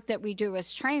 in the work that we do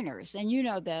as trainers, and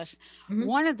this,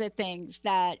 one of the things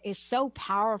that is so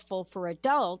powerful for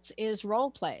adults is role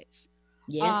plays.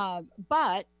 Yes.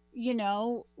 But,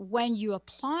 when you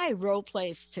apply role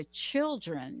plays to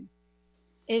children,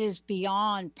 it is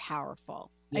beyond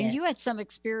powerful. Yes. And you had some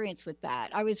experience with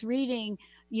that. I was reading,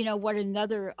 what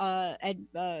another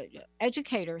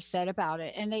educator said about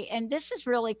it. And this is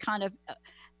really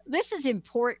this is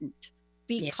important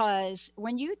because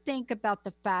when you think about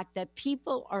the fact that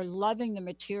people are loving the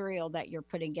material that you're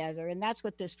putting together, and that's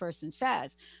what this person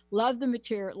says, love the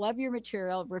material, love your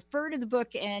material, refer to the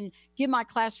book and give my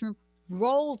classroom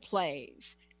role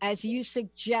plays, as you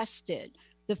suggested,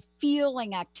 the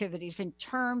feeling activities and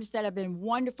terms that have been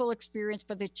wonderful experience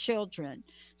for the children.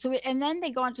 So, and then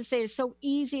they go on to say it's so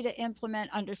easy to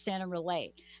implement, understand, and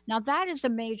relate. Now that is a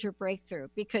major breakthrough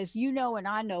because and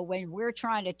I know when we're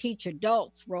trying to teach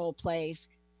adults role plays,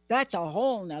 that's a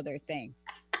whole nother thing.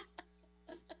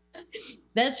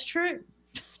 That's true.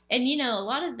 And a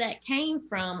lot of that came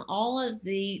from all of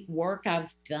the work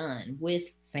I've done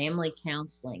with family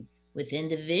counseling, with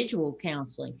individual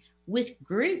counseling, with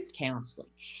group counseling.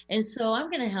 And so I'm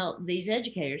going to help these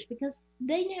educators because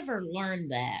they never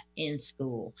learned that in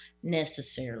school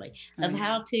necessarily, of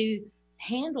how to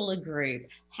handle a group,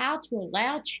 how to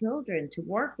allow children to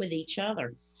work with each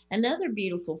other. Another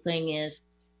beautiful thing is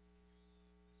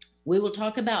we will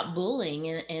talk about bullying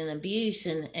and abuse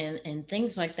and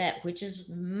things like that, which is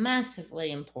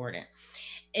massively important.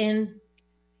 And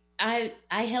I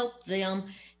help them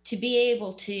to be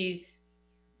able to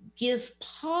give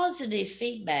positive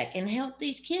feedback and help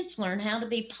these kids learn how to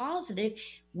be positive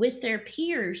with their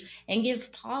peers and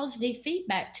give positive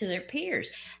feedback to their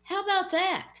peers. How about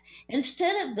that?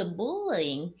 Instead of the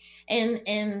bullying and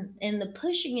the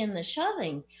pushing and the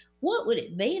shoving, what would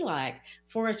it be like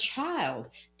for a child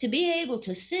to be able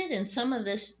to sit in some of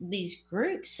these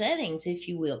group settings, if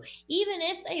you will, even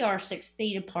if they are 6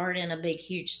 feet apart in a big,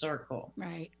 huge circle?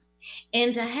 Right.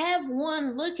 And to have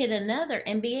one look at another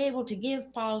and be able to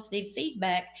give positive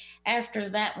feedback after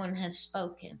that one has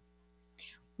spoken.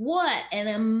 What an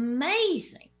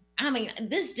amazing,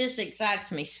 this just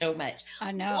excites me so much.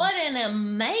 I know. What an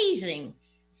amazing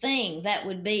thing that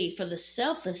would be for the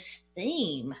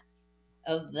self-esteem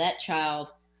of that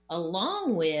child,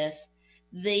 along with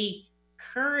the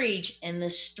courage and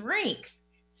the strength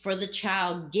for the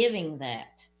child giving that.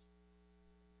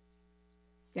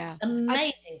 Yeah.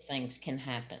 Amazing things can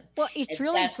happen. Well, it's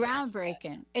really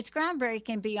groundbreaking. It's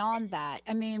groundbreaking beyond that.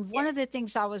 One of the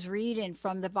things I was reading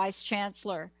from the Vice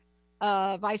Chancellor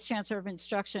of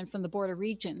Instruction from the Board of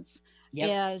Regents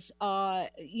is,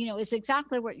 is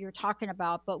exactly what you're talking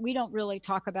about, but we don't really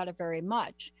talk about it very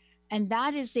much. And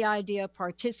that is the idea of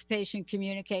participation,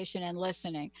 communication, and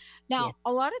listening. Now,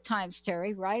 a lot of times,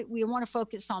 Terry, right, we want to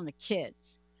focus on the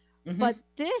kids, but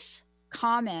this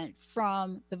comment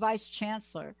from the Vice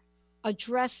Chancellor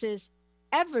addresses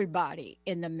everybody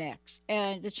in the mix.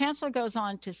 And the Chancellor goes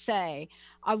on to say,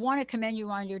 I want to commend you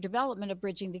on your development of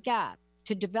Bridging the Gap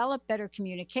to develop better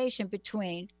communication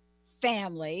between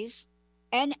families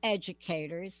and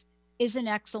educators is an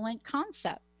excellent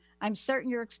concept. I'm certain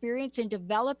your experience in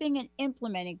developing and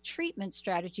implementing treatment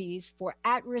strategies for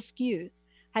at-risk youth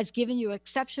has given you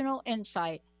exceptional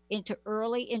insight into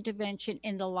early intervention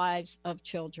in the lives of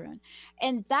children.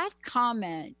 And that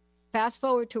comment, fast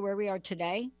forward to where we are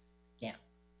today. Yeah.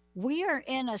 We are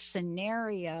in a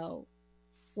scenario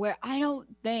where I don't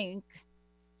think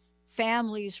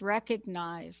families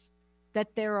recognize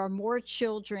that there are more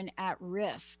children at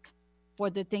risk for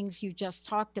the things you just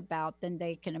talked about than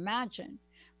they can imagine.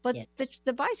 But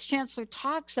the Vice Chancellor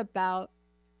talks about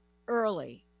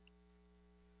early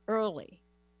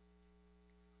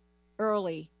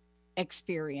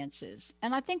experiences.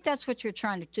 And I think that's what you're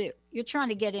trying to do. You're trying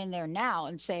to get in there now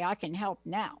and say, I can help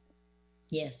now.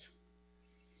 Yes.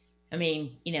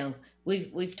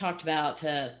 We've talked about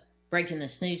breaking the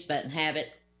snooze button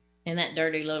habit and that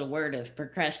dirty little word of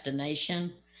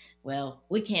procrastination. Well,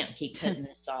 we can't keep putting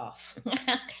this off.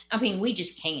 We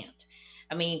just can't.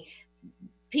 I mean,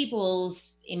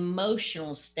 people's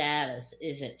emotional status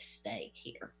is at stake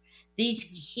here.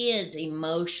 These kids'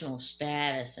 emotional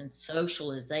status and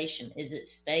socialization is at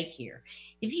stake here.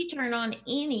 If you turn on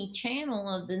any channel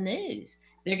of the news,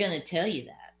 they're going to tell you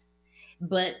that.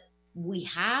 But we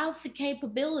have the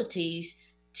capabilities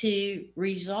to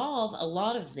resolve a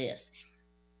lot of this,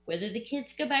 whether the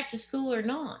kids go back to school or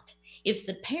not. If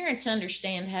the parents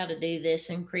understand how to do this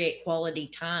and create quality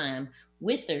time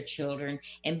with their children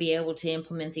and be able to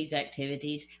implement these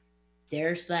activities,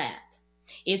 there's that.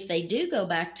 If they do go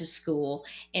back to school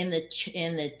and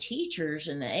the teachers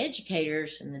and the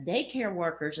educators and the daycare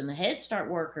workers and the Head Start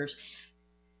workers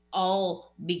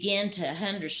all begin to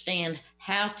understand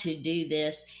how to do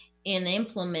this and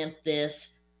implement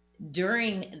this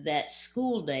during that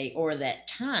school day or that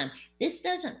time, this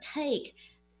doesn't take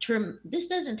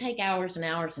hours and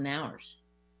hours and hours.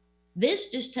 This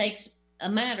just takes a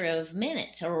matter of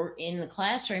minutes, or in the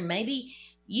classroom, maybe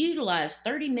utilize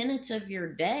 30 minutes of your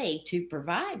day to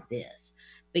provide this,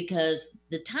 because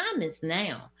the time is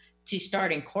now to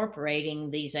start incorporating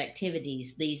these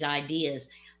activities, these ideas,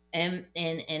 and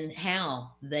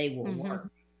how they will work.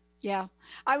 Yeah.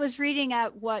 I was reading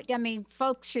at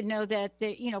folks should know that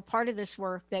part of this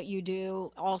work that you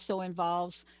do also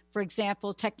involves, for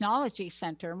example, Technology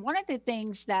Center. And one of the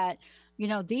things that,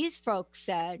 these folks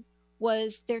said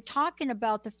was they're talking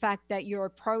about the fact that your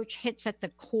approach hits at the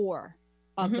core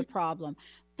of the problem.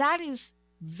 That is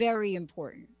very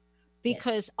important,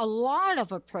 because a lot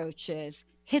of approaches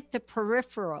hit the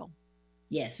peripheral.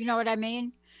 Yes. You know what I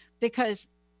mean? Because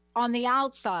on the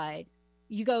outside,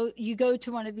 you go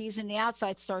to one of these and the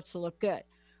outside starts to look good.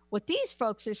 What these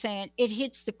folks are saying, it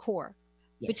hits the core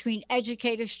between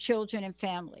educators, children, and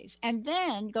families. And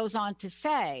then goes on to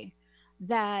say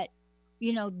that,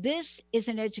 this is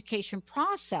an education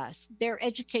process. Their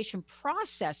education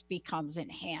process becomes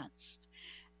enhanced.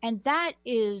 And that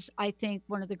is, I think,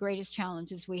 one of the greatest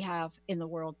challenges we have in the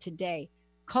world today,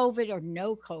 COVID or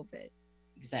no COVID.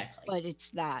 Exactly. But it's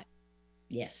that.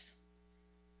 Yes.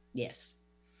 Yes.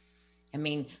 I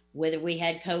mean, whether we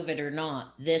had COVID or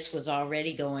not, this was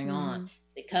already going on.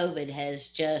 The COVID has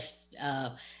just,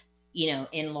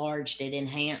 enlarged it,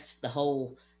 enhanced the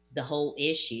whole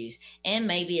issues. And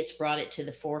maybe it's brought it to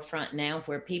the forefront now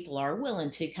where people are willing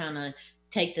to kind of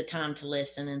take the time to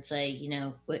listen and say,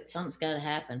 but something's got to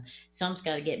happen. Something's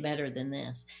got to get better than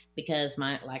this. Because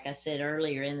like I said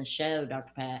earlier in the show,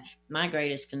 Dr. Pat, my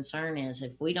greatest concern is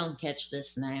if we don't catch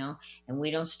this now and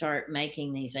we don't start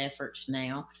making these efforts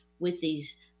now with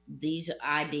these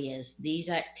ideas, these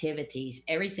activities,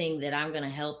 everything that I'm going to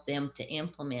help them to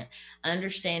implement,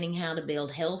 understanding how to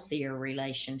build healthier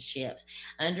relationships,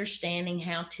 understanding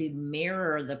how to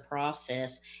mirror the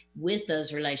process with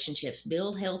those relationships,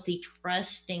 build healthy,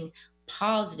 trusting,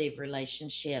 positive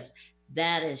relationships,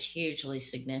 that is hugely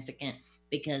significant,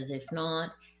 because if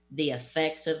not, the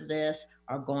effects of this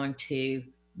are going to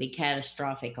be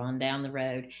catastrophic on down the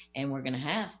road, and we're going to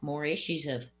have more issues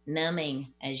of numbing,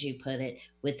 as you put it,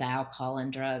 with alcohol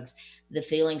and drugs, the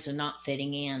feelings of not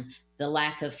fitting in, the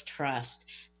lack of trust,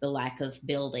 the lack of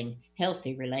building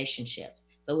healthy relationships.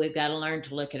 But we've got to learn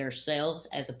to look at ourselves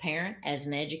as a parent, as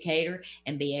an educator,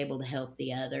 and be able to help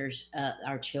the others,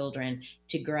 our children,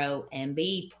 to grow and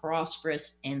be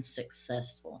prosperous and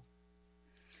successful.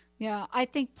 Yeah, I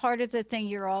think part of the thing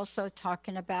you're also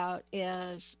talking about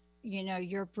is,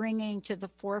 you're bringing to the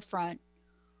forefront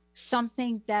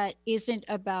something that isn't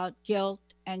about guilt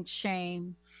and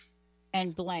shame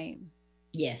and blame.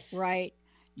 Yes. Right.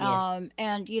 Yes.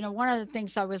 And, one of the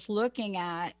things I was looking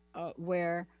at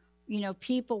where,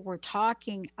 people were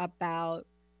talking about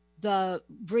the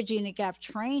Bridging the Gap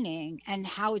training and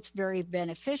how it's very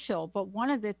beneficial. But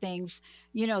one of the things,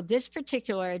 this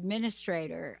particular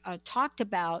administrator talked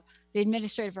about, the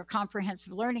administrator for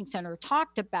Comprehensive Learning Center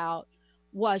talked about,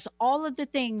 was all of the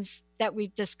things that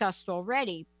we've discussed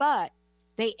already, but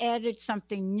they added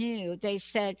something new. They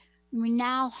said, we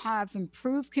now have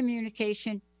improved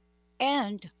communication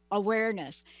and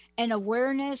awareness. And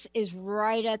awareness is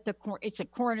right at the core. It's a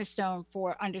cornerstone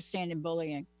for understanding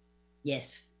bullying.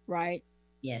 Yes. Right?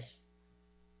 Yes.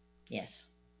 Yes.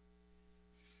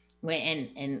 Well,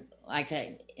 and I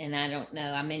don't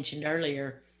know, I mentioned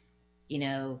earlier,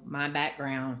 my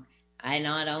background, I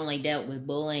not only dealt with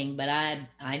bullying, but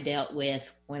I dealt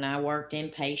with, when I worked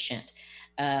inpatient,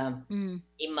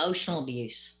 emotional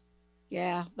abuse.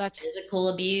 Yeah, that's physical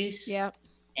abuse. Yep.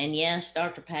 And yes,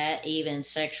 Dr. Pat, even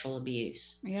sexual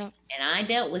abuse. Yep. And I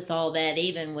dealt with all that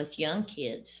even with young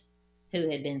kids who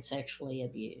had been sexually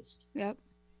abused. Yep.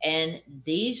 And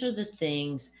these are the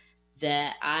things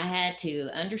that I had to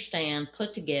understand,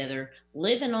 put together,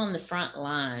 living on the front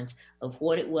lines of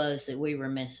what it was that we were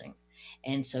missing.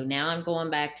 And so now I'm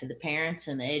going back to the parents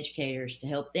and the educators to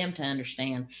help them to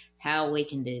understand how we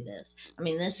can do this. I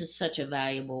mean, this is such a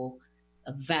valuable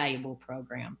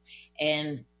program.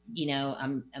 And, you know,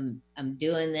 I'm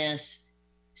doing this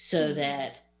so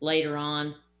that later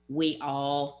on we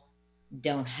all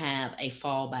don't have a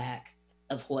fallback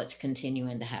of what's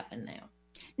continuing to happen now.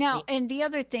 Now, and the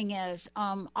other thing is,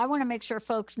 I want to make sure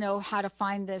folks know how to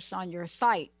find this on your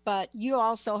site, but you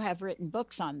also have written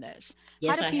books on this.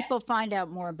 Yes, how do people find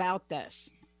out more about this?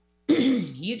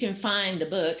 You can find the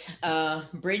books.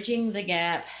 Bridging the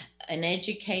Gap, An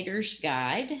Educator's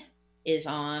Guide is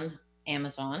on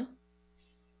Amazon.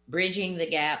 Bridging the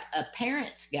Gap, A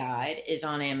Parent's Guide is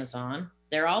on Amazon.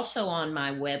 They're also on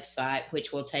my website,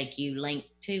 which will take you linked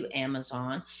to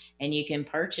Amazon, and you can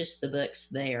purchase the books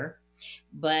there.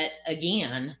 But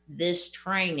again, this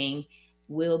training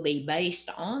will be based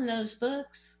on those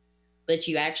books, but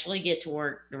you actually get to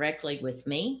work directly with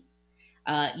me.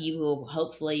 You will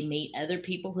hopefully meet other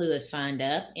people who have signed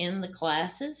up in the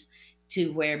classes,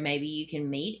 to where maybe you can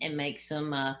meet and make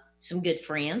some good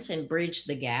friends and bridge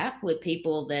the gap with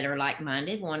people that are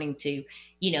like-minded, wanting to,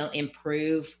 you know,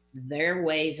 improve their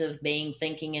ways of being,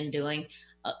 thinking, and doing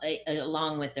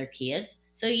along with their kids.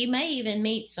 So you may even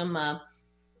meet some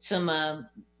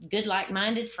good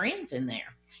like-minded friends in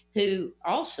there who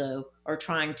also are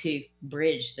trying to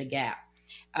bridge the gap.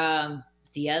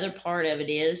 The other part of it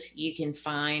is you can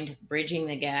find Bridging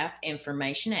the Gap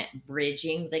information at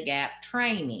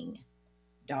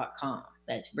bridgingthegaptraining.com.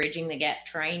 That's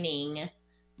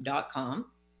bridgingthegaptraining.com.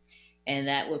 And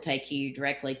that will take you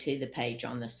directly to the page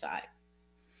on the site.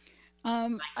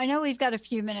 I know we've got a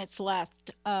few minutes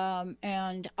left,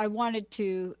 and I wanted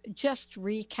to just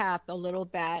recap a little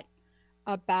bit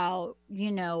about,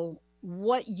 you know,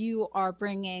 what you are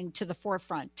bringing to the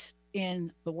forefront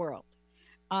in the world,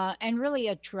 and really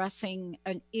addressing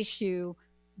an issue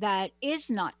that is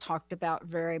not talked about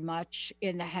very much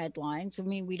in the headlines. I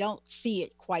mean, we don't see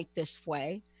it quite this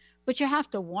way, but you have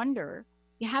to wonder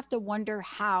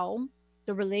how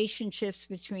the relationships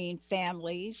between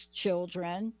families,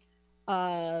 children,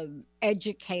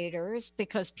 educators,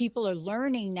 because people are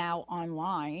learning now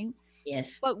online.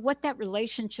 Yes. But what that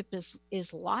relationship is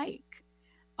like,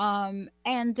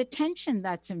 and the tension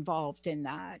that's involved in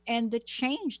that, and the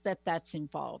change that's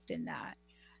involved in that.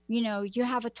 You know, you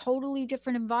have a totally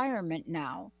different environment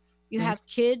now. You have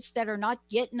kids that are not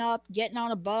getting up, getting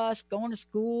on a bus, going to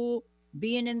school,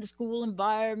 being in the school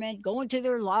environment, going to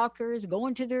their lockers,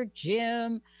 going to their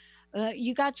gym.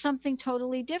 You got something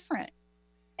totally different.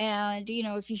 And, you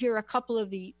know, if you hear a couple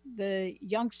of the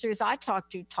youngsters I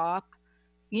talk,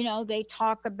 you know, they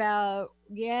talk about,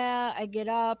 yeah, I get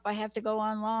up, I have to go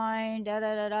online,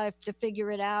 I have to figure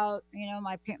it out. You know,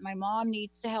 my mom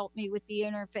needs to help me with the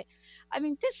interface. I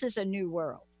mean, this is a new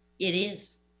world. It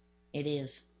is. It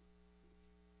is.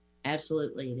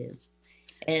 Absolutely, it is.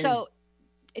 And so,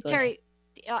 Terry,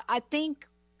 I think,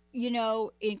 you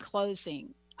know, in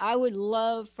closing, I would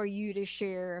love for you to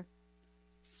share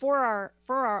for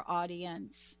our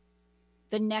audience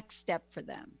the next step for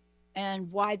them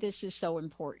and why this is so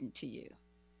important to you.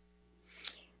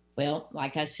 Well,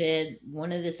 like I said,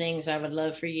 one of the things I would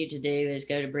love for you to do is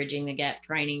go to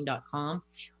bridgingthegaptraining.com.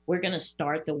 We're going to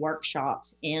start the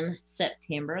workshops in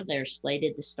September. They're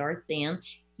slated to start then.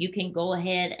 You can go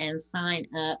ahead and sign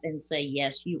up and say,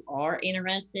 yes, you are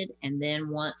interested. And then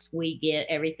once we get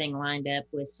everything lined up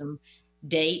with some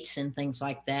dates and things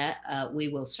like that, we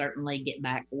will certainly get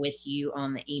back with you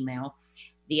on the email.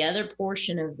 The other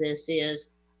portion of this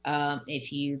is,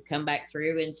 if you come back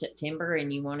through in September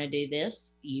and you want to do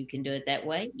this, you can do it that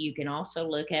way. You can also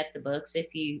look at the books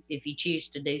if you choose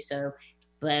to do so,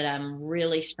 but I'm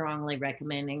really strongly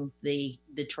recommending the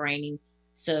training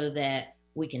so that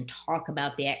we can talk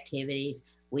about the activities.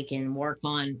 We can work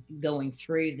on going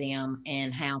through them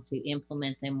and how to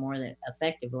implement them more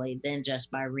effectively than just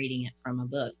by reading it from a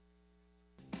book.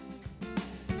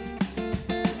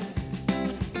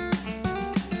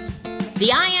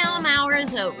 The I Am Hour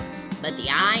is over, but the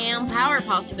I Am Power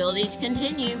possibilities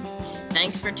continue.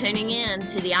 Thanks for tuning in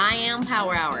to the I Am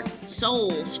Power Hour,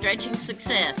 Soul Stretching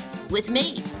Success, with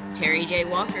me, Terry J.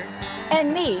 Walker.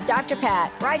 And me, Dr.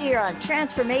 Pat, right here on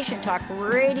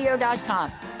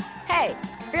TransformationTalkRadio.com. Hey,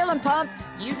 feeling pumped?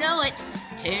 You know it.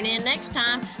 Tune in next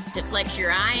time to flex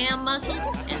your I Am muscles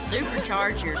and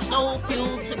supercharge your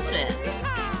soul-fueled success.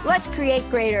 Let's create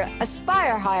greater,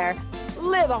 aspire higher,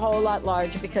 live a whole lot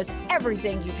larger, because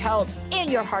everything you've held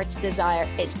in your heart's desire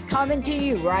is coming to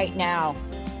you right now.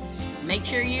 Make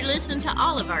sure you listen to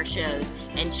all of our shows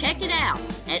and check it out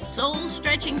at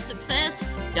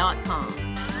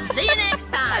soulstretchingsuccess.com. See you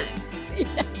next time. See you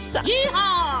next time.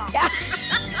 Yeehaw! Yeah.